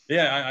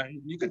 Yeah,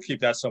 you could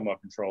keep that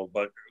somewhat controlled,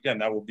 but again,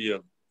 that will be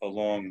a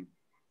long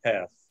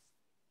path.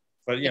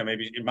 But yeah,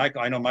 maybe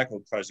I know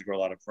Michael tries to grow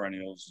a lot of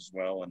perennials as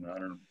well, and I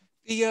don't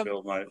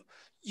know.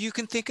 You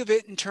can think of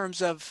it in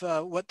terms of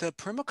what the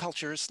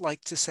permacultures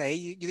like to say.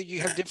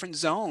 You have different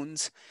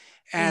zones,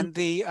 and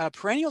the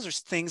perennials are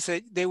things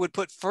that they would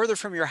put further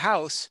from your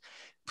house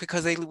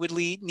because they would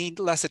need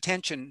less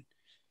attention.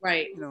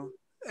 Right.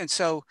 And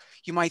so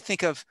you might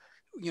think of,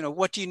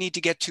 what do you need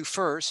to get to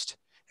first,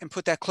 and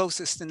put that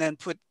closest, and then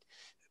put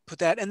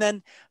that. And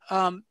then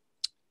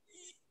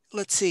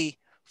let's see,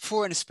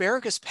 for an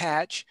asparagus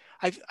patch,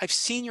 I've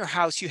seen your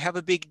house, you have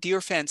a big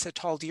deer fence, a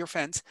tall deer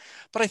fence.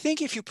 But I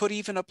think if you put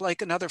even up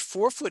like another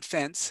 4-foot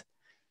fence,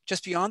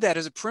 just beyond that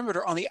as a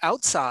perimeter on the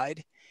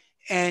outside,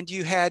 and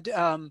you had,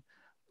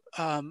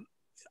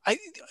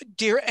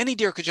 any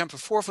deer could jump a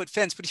 4-foot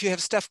fence, but if you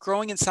have stuff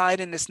growing inside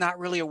and it's not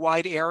really a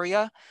wide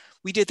area,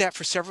 we did that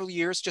for several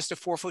years, just a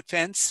 4-foot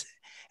fence.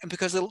 And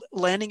because the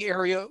landing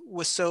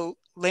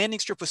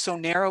strip was so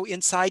narrow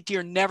inside,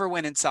 deer never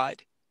went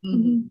inside.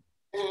 Mm-hmm.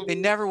 They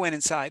never went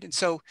inside. And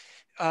so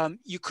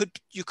you could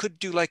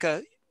do like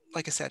I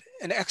said,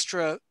 an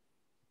extra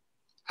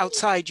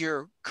outside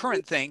your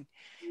current thing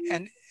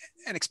and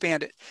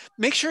expand it.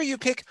 Make sure you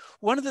pick.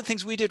 One of the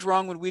things we did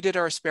wrong when we did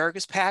our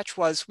asparagus patch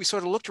was we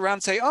sort of looked around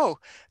and say, oh,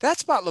 that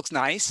spot looks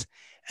nice.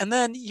 And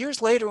then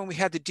years later, when we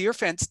had the deer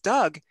fence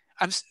dug,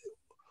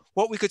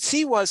 what we could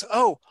see was,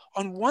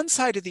 on one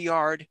side of the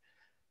yard,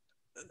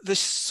 the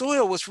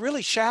soil was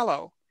really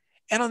shallow.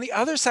 And on the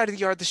other side of the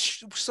yard, the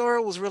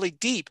soil was really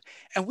deep.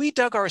 And we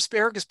dug our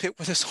asparagus pit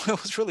where the soil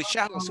was really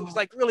shallow. So it was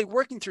like really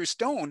working through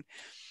stone.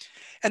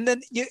 And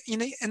then,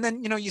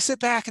 you sit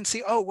back and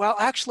see, oh, well,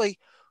 actually,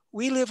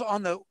 we live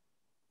on the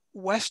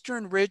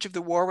western ridge of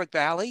the Warwick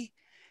Valley.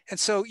 And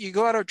so you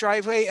go out our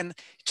driveway, and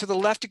to the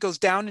left, it goes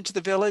down into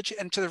the village.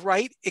 And to the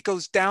right, it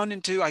goes down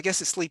into, I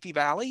guess, a Sleepy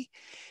Valley.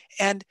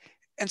 And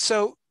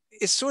so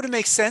it sort of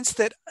makes sense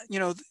that,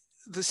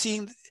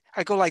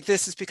 I go like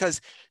this is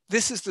because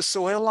this is the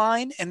soil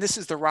line and this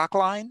is the rock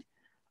line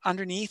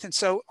underneath. And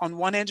so on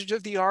one end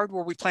of the yard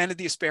where we planted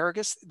the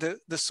asparagus,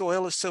 the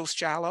soil is so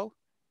shallow.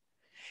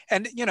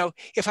 And,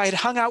 if I had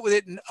hung out with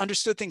it and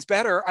understood things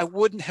better, I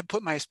wouldn't have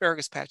put my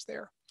asparagus patch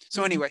there.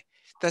 So anyway,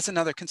 that's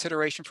another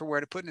consideration for where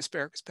to put an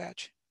asparagus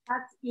patch.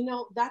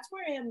 That's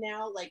where I am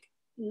now, like,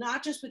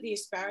 not just with the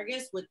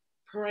asparagus, with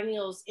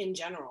perennials in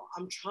general.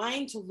 I'm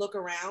trying to look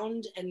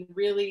around and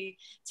really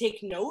take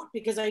note,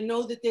 because I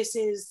know that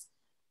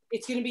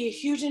it's going to be a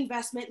huge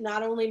investment,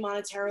 not only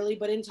monetarily,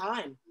 but in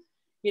time,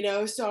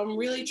 so I'm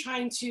really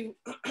trying to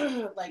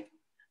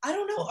I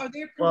don't know. Are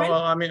there perennials?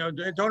 Well, I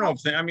don't know.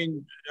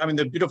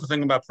 The beautiful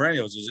thing about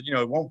perennials is,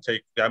 it won't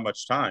take that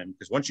much time,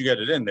 because once you get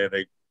it in there,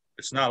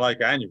 it's not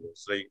like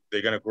annuals.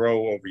 They're going to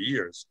grow over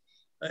years.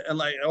 And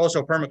like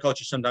also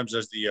permaculture sometimes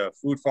does the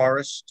food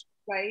forest,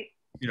 right?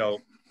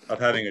 Of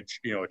having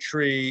a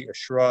tree, a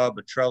shrub,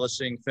 a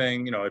trellising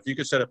thing. If you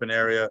could set up an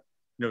area,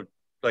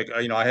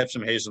 I have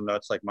some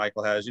hazelnuts like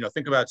Michael has.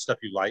 Think about stuff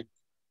you like.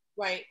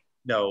 Right.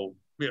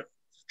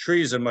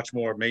 Trees are much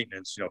more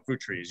maintenance. Fruit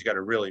trees, you got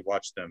to really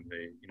watch them.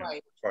 Right.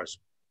 As far as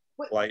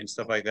light and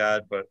stuff like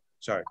that. But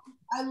sorry.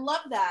 I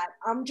love that.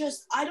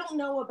 I don't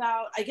know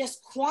about. I guess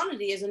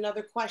quantity is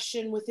another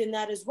question within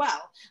that as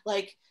well.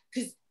 Like,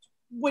 because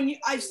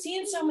I've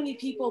seen so many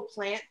people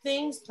plant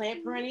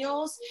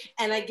perennials,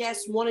 and I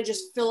guess want to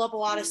just fill up a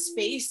lot of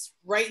space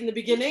right in the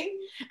beginning.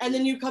 And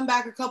then you come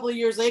back a couple of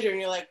years later and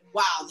you're like,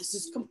 wow, this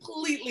is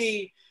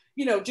completely,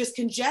 just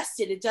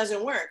congested. It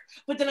doesn't work.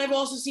 But then I've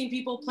also seen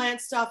people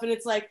plant stuff and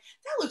it's like,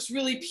 that looks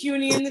really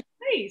puny in the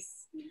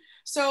space.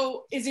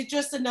 So is it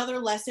just another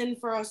lesson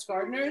for us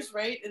gardeners,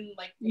 right? And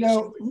like,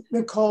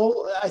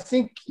 Nicole, I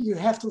think you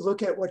have to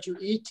look at what you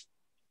eat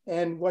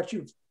and what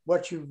you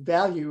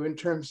value in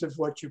terms of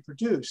what you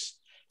produce.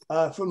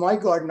 For my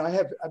garden, I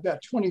have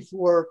about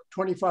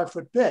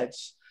 25-foot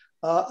beds.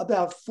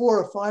 About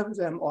 4 or 5 of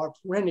them are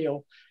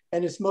perennial,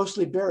 and it's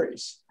mostly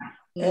berries.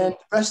 And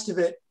the rest of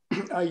it,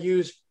 I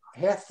use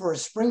half for a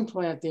spring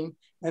planting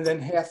and then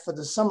half for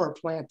the summer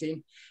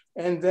planting.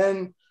 And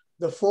then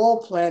the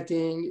fall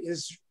planting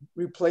is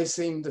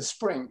replacing the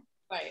spring.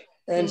 Right.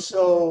 And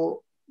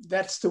so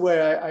that's the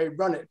way I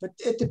run it. But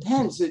it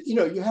depends. You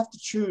know, you have to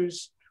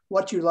choose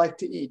what you like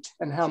to eat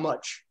and how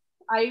much.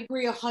 I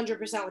agree 100%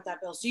 with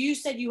that, Bill. So you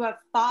said you have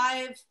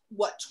 5,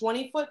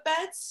 20-foot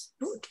beds?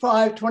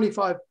 5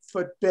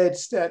 25-foot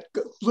beds that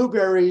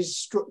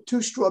blueberries,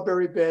 2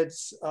 strawberry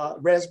beds,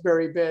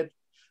 raspberry bed,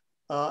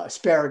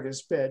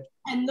 asparagus bed.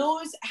 And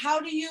those, how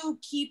do you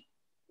keep,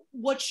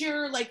 what's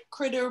your like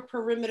critter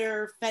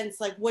perimeter fence?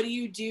 Like, what do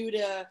you do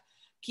to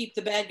keep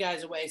the bad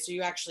guys away so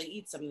you actually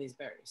eat some of these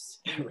berries?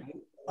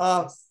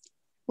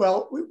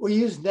 Well, we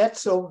use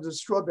nets over the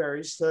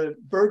strawberries, the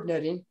bird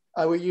netting.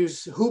 We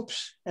use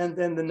hoops and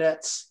then the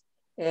nets.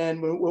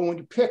 And when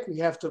we pick, we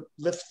have to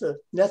lift the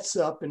nets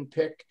up and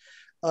pick.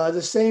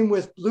 The same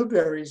with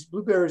blueberries.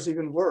 Blueberries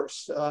even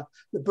worse.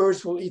 The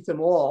birds will eat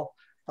them all.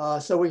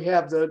 So we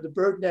have the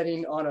bird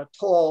netting on a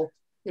tall,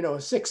 you know,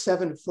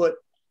 6-7 foot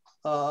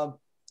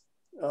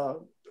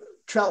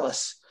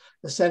trellis,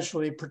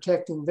 essentially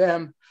protecting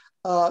them.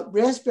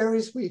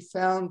 Raspberries, we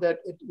found that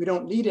we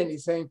don't need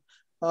anything.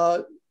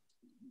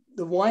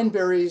 The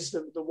wineberries,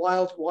 the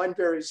wild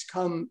wineberries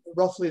come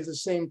roughly the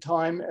same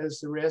time as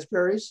the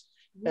raspberries,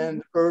 and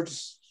the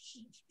birds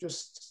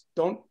just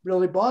don't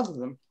really bother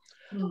them.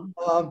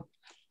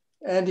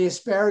 And the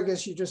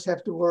asparagus, you just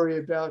have to worry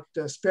about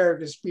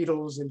asparagus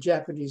beetles and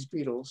Japanese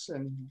beetles,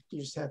 and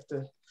you just have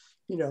to,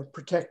 you know,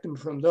 protect them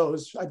from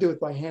those. I do it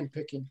by hand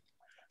picking.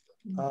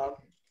 The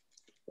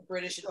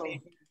British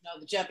invasion, no,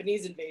 the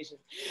Japanese invasion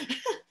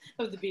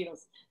of the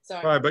beetles.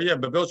 Sorry. All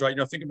right, but Bill's right. You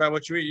know, think about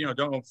what you eat. You know,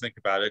 don't overthink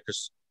about it,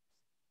 because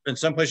in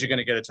some place you're going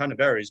to get a ton of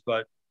berries,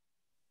 but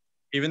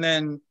even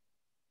then,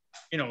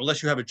 you know,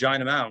 unless you have a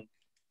giant amount,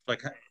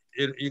 like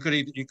you could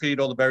eat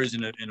all the berries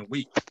in a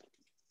week.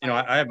 You know,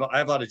 I have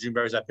a lot of June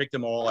berries. I picked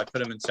them all. I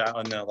put them in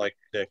salad, and like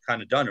they're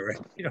kind of done already.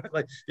 You know,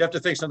 like you have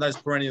to think sometimes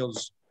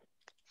perennials,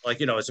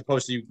 like, you know, as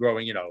opposed to you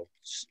growing, you know,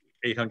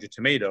 800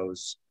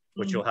 tomatoes,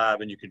 which you'll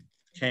have and you could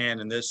can,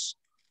 and this,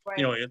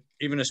 you know,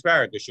 even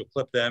asparagus, you'll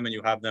clip them and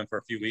you have them for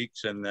a few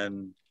weeks, and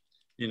then,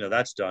 you know,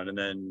 that's done, and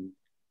then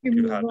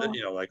you have,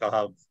 you know, like I'll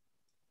have,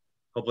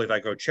 hopefully if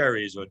I grow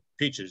cherries or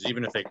peaches,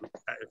 even if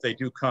they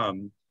do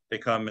come, they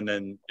come and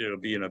then it'll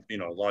be in a, you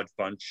know, large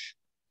bunch.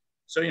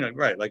 So, you know,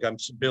 right, like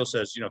Bill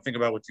says, you know, think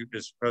about what you,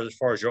 as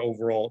far as your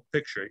overall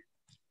picture.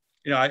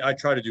 You know, I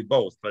try to do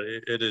both, but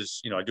it is,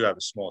 you know, I do have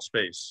a small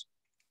space,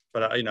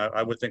 but you know,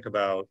 I would think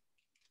about,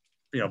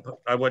 you know,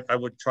 I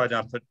would try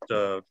not to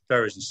put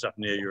berries and stuff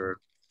near your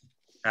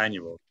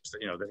annuals.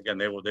 You know, again,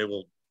 they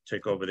will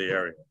take over the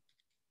area.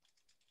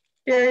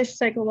 Berries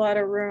take a lot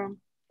of room.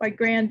 My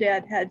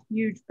granddad had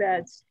huge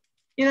beds.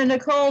 You know,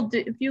 Nicole,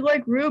 if you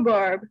like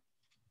rhubarb,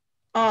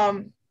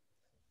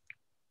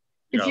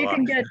 if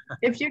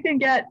you can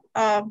get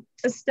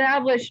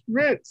established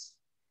roots,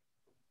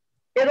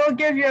 it'll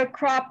give you a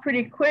crop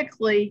pretty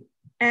quickly,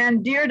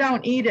 and deer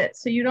don't eat it,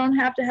 so you don't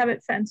have to have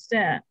it fenced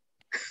in.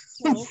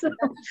 So,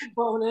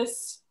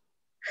 bonus.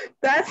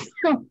 That's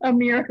a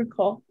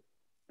miracle.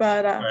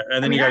 But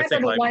and then you got to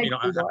think, like, you know,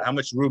 how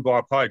much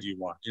rhubarb pie do you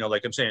want? You know,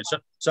 like I'm saying,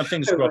 some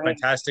things grow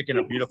fantastic and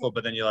are beautiful,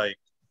 but then you're like,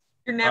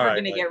 you're never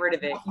going to get rid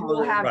of it. You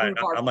will have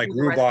rhubarb. I'm like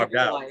rhubarb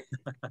out.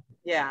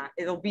 Yeah,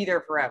 it'll be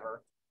there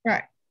forever.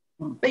 Right.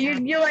 But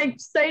you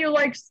like, say you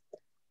like,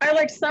 I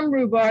like some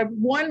rhubarb.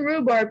 One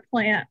rhubarb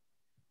plant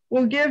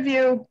will give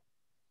you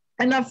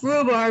enough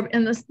rhubarb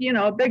in this, you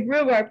know, a big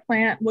rhubarb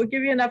plant will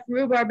give you enough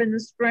rhubarb in the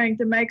spring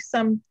to make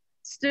some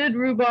stewed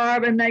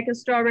rhubarb and make a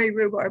strawberry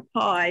rhubarb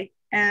pie.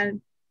 And,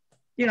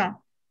 you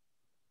know,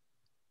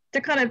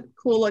 they're kind of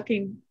cool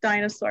looking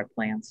dinosaur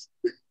plants.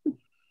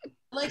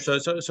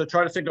 So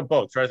try to think of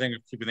both. Try to think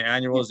of keeping the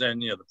annuals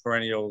and, you know, the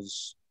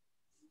perennials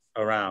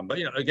around. But,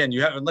 you know, again,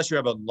 unless you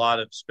have a lot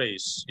of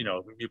space, you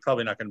know, you're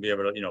probably not going to be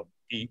able to, you know,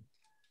 eat,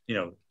 you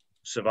know,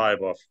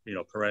 survive off, you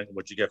know,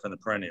 what you get from the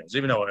perennials.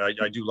 Even though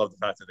I do love the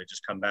fact that they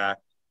just come back.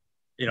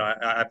 You know,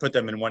 I put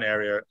them in one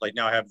area. Like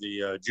now I have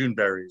the June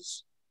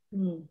berries,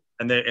 and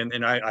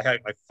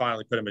I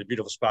finally put them in a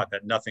beautiful spot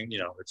that nothing, you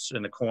know, it's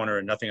in the corner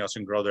and nothing else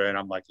can grow there. And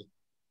I'm like,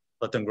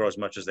 let them grow as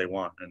much as they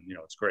want, and you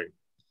know, it's great.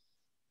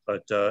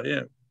 But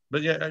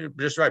yeah,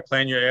 just right.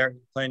 Plan your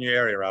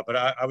area out. But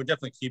I would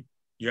definitely keep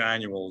your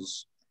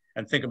annuals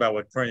and think about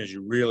what perennials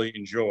you really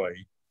enjoy,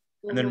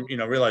 and then, you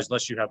know, realize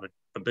unless you have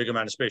a big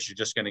amount of space, you're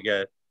just going to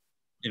get,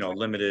 you know, a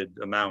limited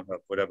amount of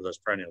whatever those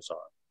perennials are.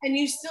 And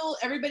you still,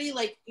 everybody,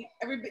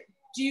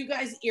 do you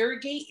guys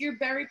irrigate your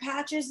berry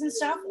patches and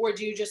stuff, or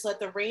do you just let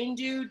the rain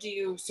do? Do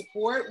you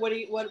support?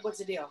 What's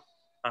the deal?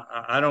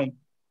 I don't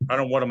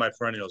water my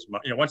perennials.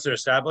 You know, once they're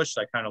established,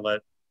 I kind of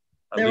let.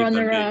 They're on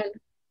their own.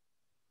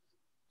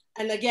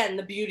 And again,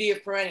 the beauty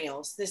of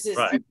perennials. This is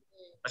right.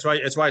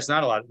 That's why it's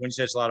not a lot. When you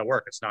say it's a lot of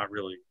work, it's not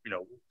really. You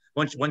know,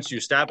 once you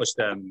establish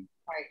them.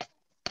 Right.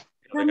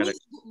 For me,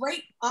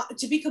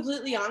 to be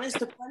completely honest,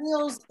 the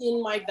perennials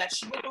in my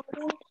vegetable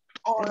garden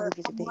are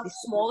a much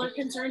smaller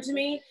concern to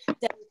me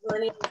than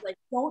perennials. Like,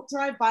 don't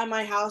drive by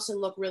my house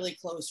and look really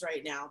close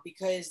right now,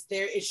 because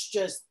it's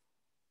just,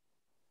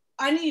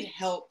 I need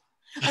help.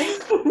 I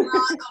have a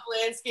lot of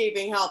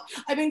landscaping help.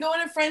 I've been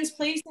going to friends'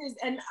 places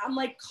and I'm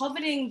like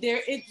coveting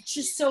there. It's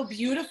just so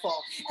beautiful.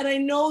 And I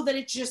know that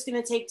it's just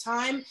going to take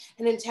time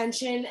and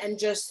intention and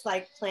just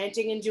like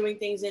planting and doing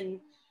things and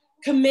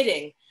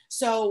committing.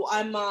 So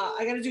I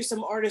got to do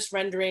some artist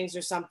renderings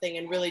or something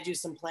and really do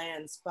some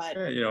plans. But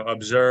yeah, you know,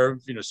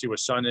 observe, you know, see where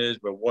sun is,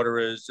 where water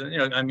is. And, you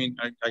know, I mean,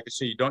 I can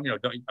see you don't, you know,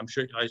 don't, I'm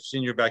sure I've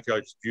seen your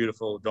backyard. It's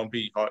beautiful. Don't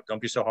be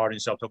so hard on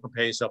yourself. Don't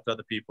compare yourself to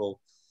other people.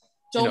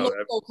 Don't look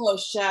so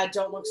close, Chad.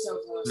 Don't look so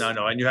close.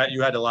 No. And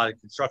you had a lot of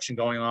construction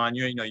going on.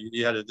 You know,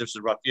 you had this is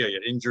a rough year. You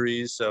had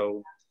injuries.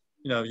 So,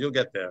 you know, you'll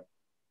get there.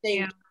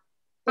 Yeah.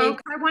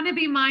 Folks, I want to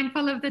be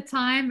mindful of the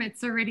time.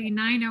 It's already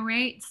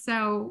 9:08,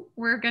 so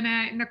we're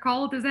gonna.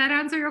 Nicole, does that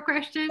answer your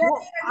question?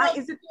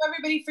 Thank you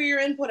everybody for your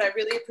input. I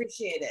really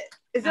appreciate it.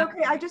 Is it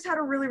okay? I just had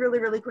a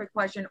really quick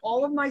question.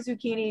 All of my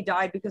zucchini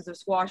died because of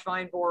squash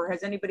vine borer.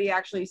 Has anybody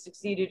actually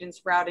succeeded in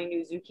sprouting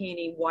new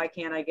zucchini? Why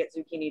can't I get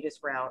zucchini to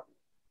sprout?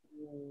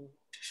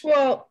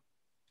 Well,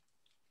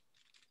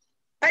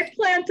 I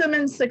plant them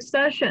in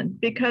succession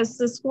because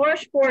the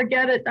squash borer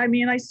I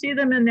mean, I see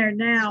them in there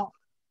now.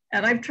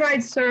 And I've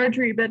tried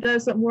surgery, but it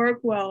doesn't work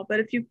well. But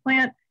if you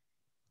plant,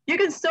 you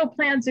can still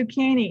plant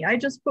zucchini. I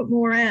just put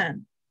more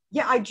in.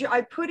 Yeah,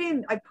 I put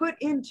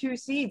in 2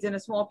 seeds in a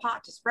small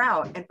pot to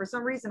sprout. And for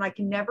some reason, I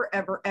can never,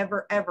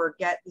 ever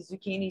get the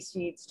zucchini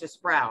seeds to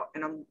sprout.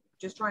 And I'm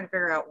just trying to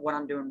figure out what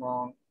I'm doing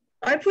wrong.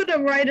 I put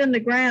them right in the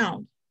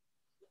ground.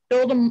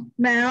 Build a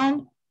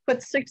mound,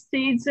 put 6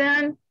 seeds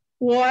in,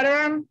 water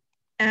them,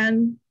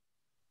 and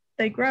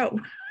they grow.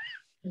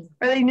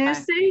 Are they new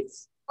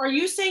seeds? Are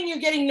you saying you're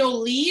getting no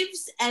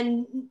leaves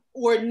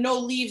or no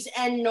leaves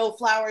and no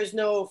flowers,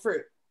 no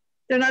fruit?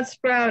 They're not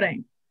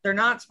sprouting. They're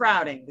not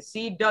sprouting. The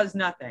seed does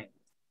nothing.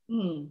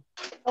 How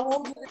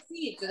old are the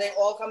seeds? Are they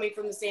all coming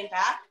from the same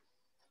pack?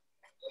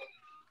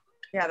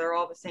 Yeah, they're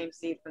all the same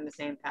seed from the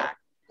same pack.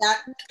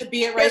 That could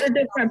be it, right? Get a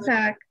different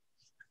pack.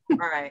 All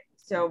right.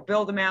 So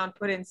build a mound,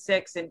 put in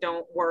 6, and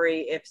don't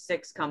worry if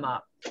 6 come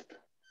up.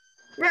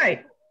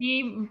 Right.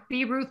 Be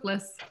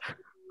ruthless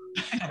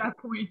at that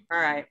point. All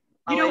right.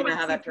 I'll let you know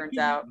how that turns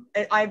out.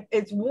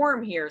 It's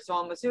warm here, so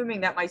I'm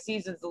assuming that my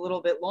season's a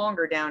little bit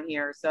longer down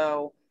here.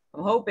 So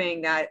I'm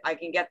hoping that I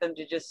can get them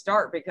to just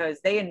start because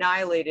they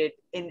annihilated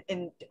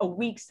in a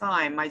week's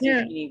time. My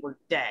zucchini were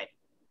dead.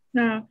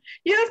 No,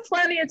 you have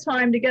plenty of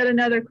time to get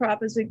another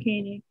crop of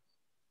zucchini.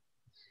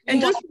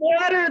 And just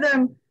water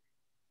them.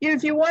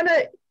 If you want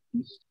to,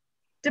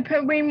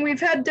 we've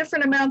had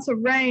different amounts of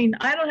rain.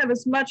 I don't have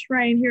as much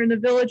rain here in the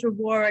village of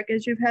Warwick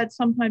as you've had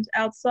sometimes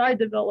outside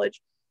the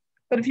village.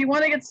 But if you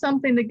want to get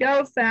something to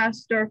go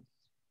faster,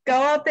 go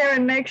out there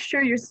and make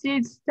sure your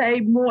seeds stay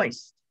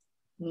moist.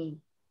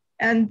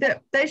 And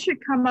they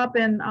should come up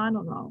in, I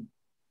don't know,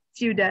 a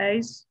few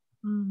days.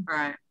 All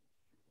right.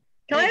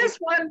 Can I ask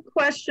one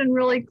question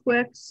really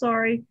quick?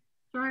 Sorry.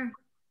 Sure.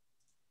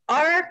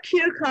 Our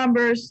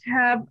cucumbers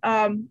have,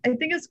 I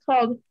think it's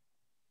called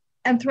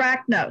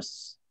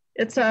anthracnose.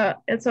 It's a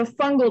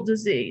fungal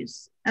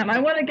disease. And I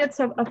want to get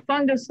a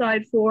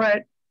fungicide for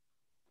it.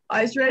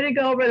 I was ready to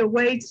go over the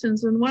weights, and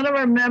one of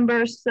our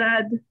members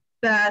said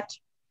that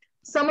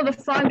some of the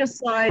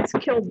fungicides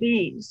kill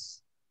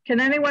bees. Can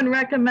anyone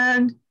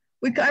recommend?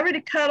 I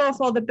already cut off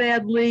all the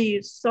bad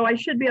leaves, so I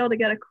should be able to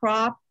get a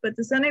crop, but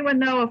does anyone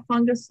know a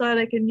fungicide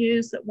I can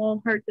use that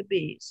won't hurt the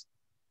bees?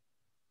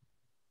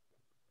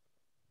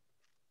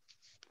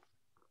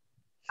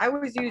 I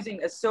was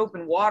using a soap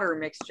and water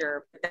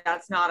mixture, but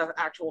that's not an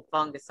actual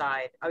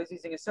fungicide. I was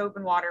using a soap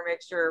and water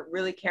mixture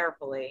really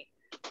carefully.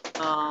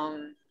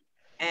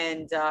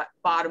 And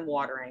bottom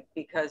watering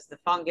because the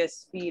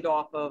fungus feed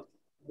off of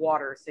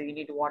water, so you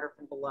need to water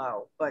from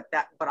below. But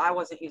I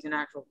wasn't using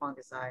actual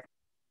fungicide.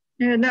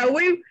 Yeah, no,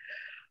 we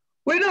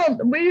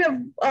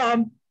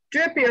have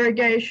drip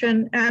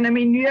irrigation, and I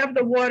mean you have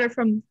the water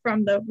from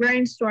the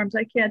rainstorms.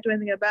 I can't do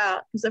anything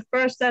about because at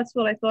first that's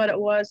what I thought it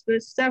was, but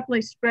it's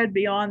definitely spread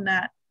beyond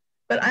that.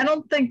 But I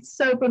don't think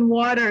soap and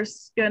water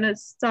is gonna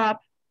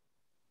stop.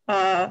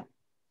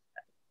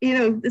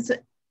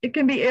 It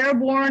can be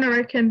airborne or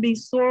it can be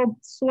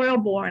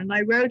soil-borne.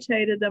 I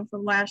rotated them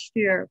from last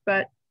year,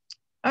 but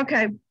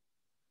okay.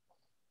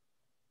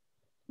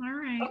 All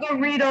right. I'll go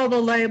read all the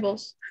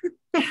labels.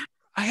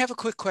 I have a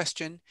quick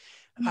question.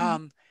 Our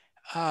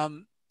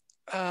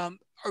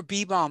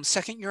bee balm,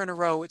 2nd year in a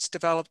row, it's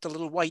developed a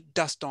little white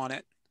dust on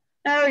it.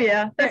 Oh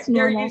yeah, that's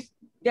normal.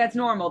 That's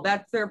normal.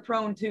 They're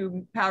prone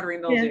to powdery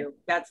mildew. Yeah.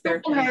 That's their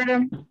thing. Hurt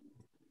them.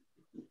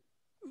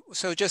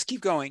 So just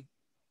keep going.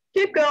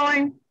 Keep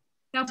going.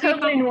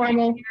 Totally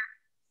normal.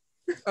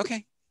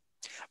 Okay,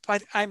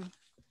 but I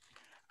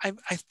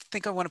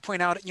think I want to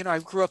point out, I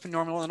grew up in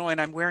Normal, Illinois, and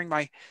I'm wearing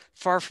my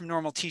Far From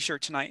Normal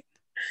T-shirt tonight.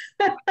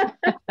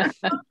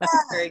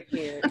 Very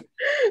cute.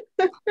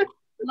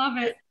 Love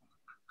it.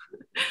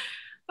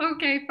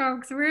 Okay,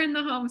 folks, we're in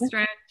the home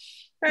stretch.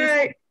 All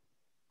right.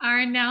 Our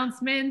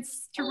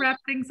announcements to wrap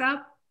things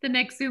up. The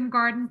next Zoom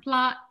garden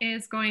plot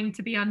is going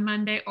to be on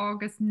Monday,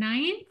 August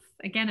 9th,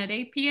 again at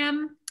 8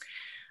 p.m.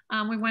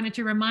 We wanted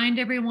to remind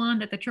everyone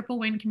that the Triple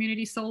Win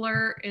Community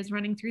Solar is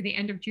running through the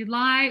end of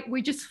July.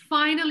 We just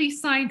finally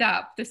signed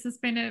up. This has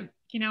been a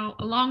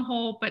long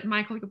haul, but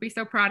Michael, you'll be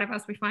so proud of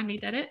us. We finally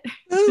did it.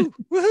 Woo,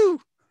 woohoo!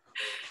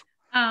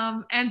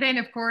 And then,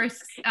 of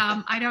course,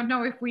 I don't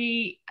know if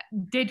we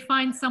did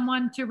find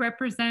someone to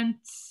represent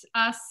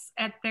us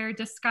at their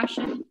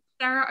discussion.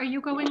 Sarah, are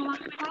you going along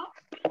as well?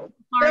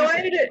 No,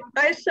 I did.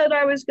 I said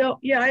I was going.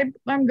 Yeah,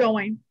 I'm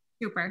going.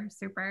 Super,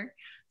 super.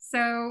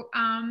 So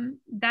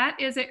that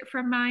is it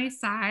from my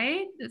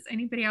side. Does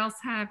anybody else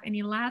have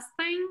any last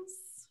things?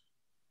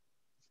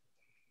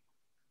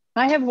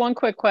 I have one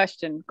quick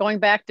question. Going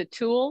back to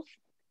tools,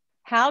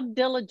 how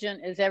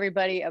diligent is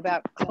everybody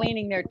about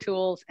cleaning their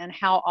tools, and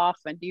how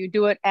often? Do you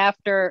do it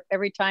after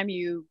every time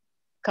you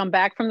come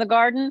back from the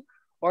garden,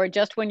 or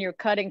just when you're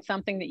cutting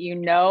something that you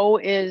know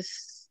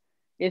is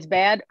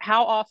bad?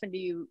 How often do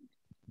you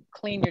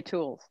clean your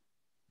tools?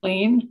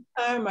 Clean?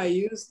 Time I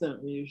use them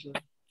usually.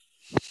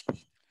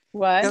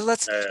 What? Now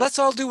let's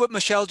all do what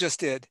Michelle just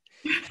did.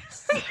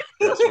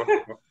 Yes,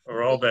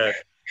 we're all bad.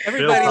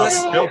 Everybody,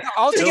 Bill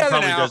all together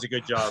probably now. does a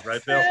good job,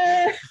 right, Bill?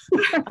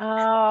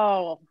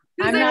 Oh,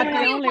 I'm not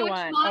the only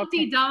one.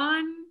 Monty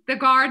Don, the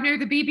gardener,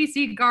 the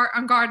BBC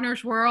on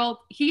Gardener's World,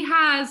 he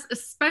has a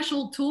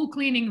special tool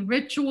cleaning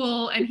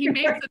ritual, and he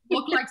makes it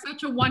look like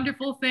such a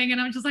wonderful thing. And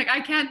I'm just like, I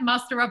can't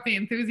muster up the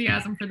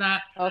enthusiasm for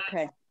that.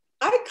 Okay.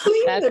 I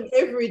clean them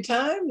every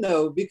time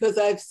though, because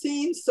I've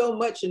seen so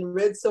much and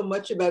read so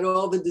much about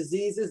all the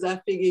diseases. I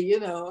figure,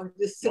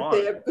 just sit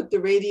there, put the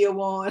radio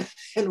on,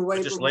 and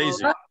wipe Just them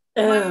lazy. all.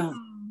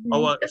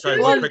 If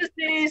there's a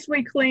disease,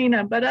 we clean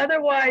them, but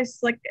otherwise,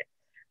 like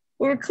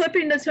we were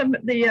clipping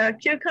the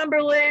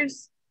cucumber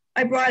leaves.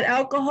 I brought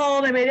alcohol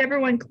and I made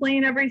everyone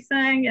clean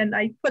everything, and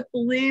I put the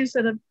leaves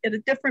in a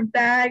different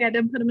bag. I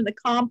didn't put them in the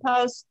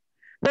compost,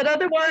 but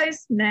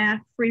otherwise, nah,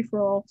 free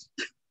for all.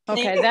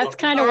 Okay, that's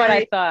kind of what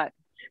I thought.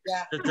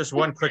 Yeah. Just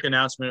one quick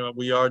announcement: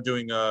 we are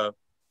doing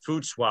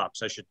food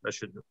swaps. I should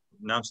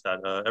announce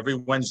that every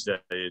Wednesday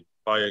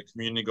by a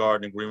community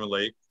garden in Greenwood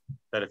Lake.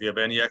 That if you have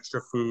any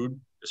extra food,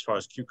 as far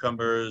as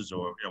cucumbers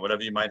or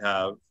whatever you might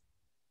have,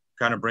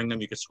 kind of bring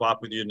them. You could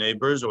swap with your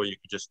neighbors, or you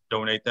could just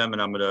donate them.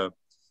 And I'm gonna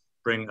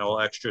bring all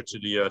extra to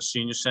the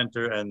senior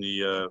center and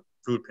the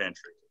food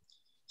pantry.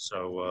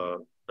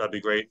 So that'd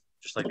be great.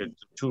 Just like a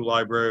tool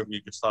library,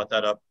 you could start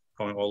that up,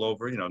 going all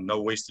over.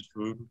 No wasted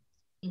food.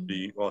 Would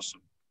be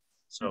awesome.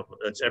 So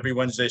it's every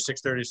Wednesday,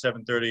 6:30,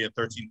 7:30 at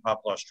 13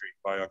 Poplar Street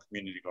by our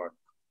community garden.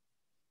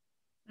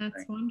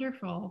 That's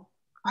wonderful.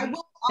 I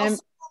will also real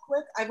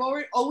quick. I've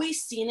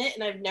always seen it,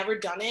 and I've never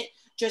done it.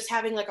 Just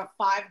having like a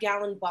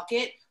 5-gallon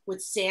bucket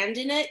with sand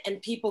in it,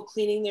 and people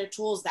cleaning their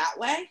tools that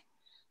way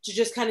to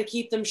just kind of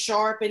keep them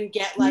sharp and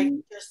get like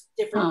just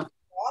different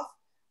off.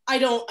 I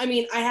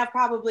have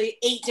probably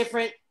 8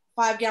 different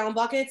 5-gallon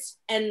buckets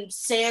and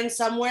sand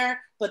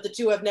somewhere, but the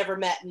two have never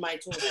met in my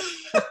tool.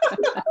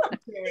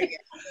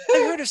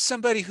 I heard of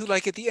somebody who,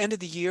 like, at the end of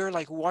the year,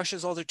 like,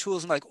 washes all their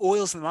tools and like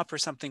oils them up or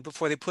something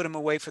before they put them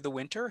away for the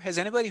winter. Has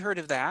anybody heard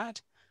of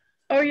that?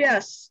 Oh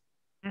yes,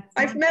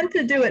 I've meant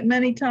to do it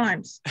many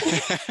times.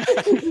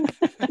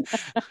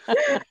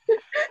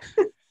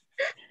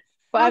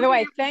 By the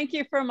way, thank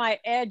you for my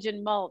edge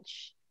and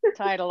mulch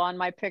title on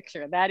my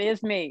picture. That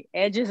is me,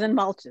 edges and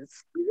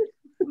mulches.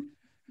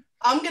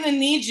 I'm gonna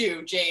need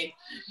you, Jade.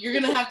 You're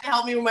gonna have to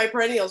help me with my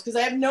perennials because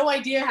I have no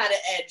idea how to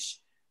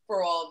edge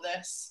for all of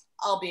this.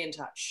 I'll be in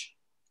touch.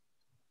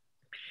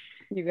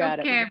 You got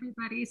it. Okay,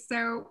 everybody.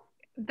 So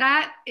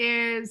that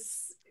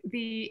is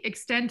the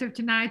extent of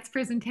tonight's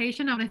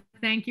presentation. I want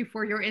to thank you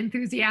for your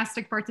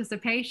enthusiastic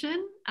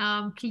participation.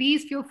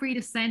 Please feel free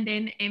to send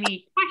in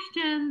any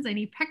questions,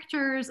 any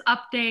pictures,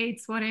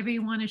 updates, whatever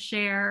you want to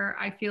share.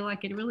 I feel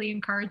like it really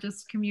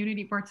encourages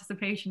community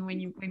participation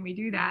when we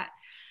do that.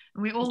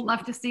 And we all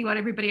love to see what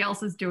everybody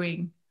else is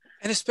doing.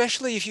 And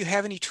especially if you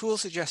have any tool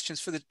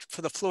suggestions for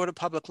the Florida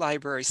Public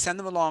Library, send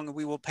them along and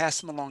we will pass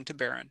them along to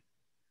Baron.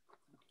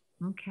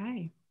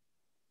 Okay.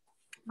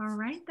 All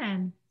right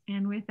then.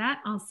 And with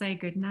that, I'll say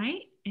good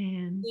night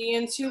and see you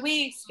in 2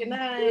 weeks. Good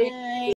night.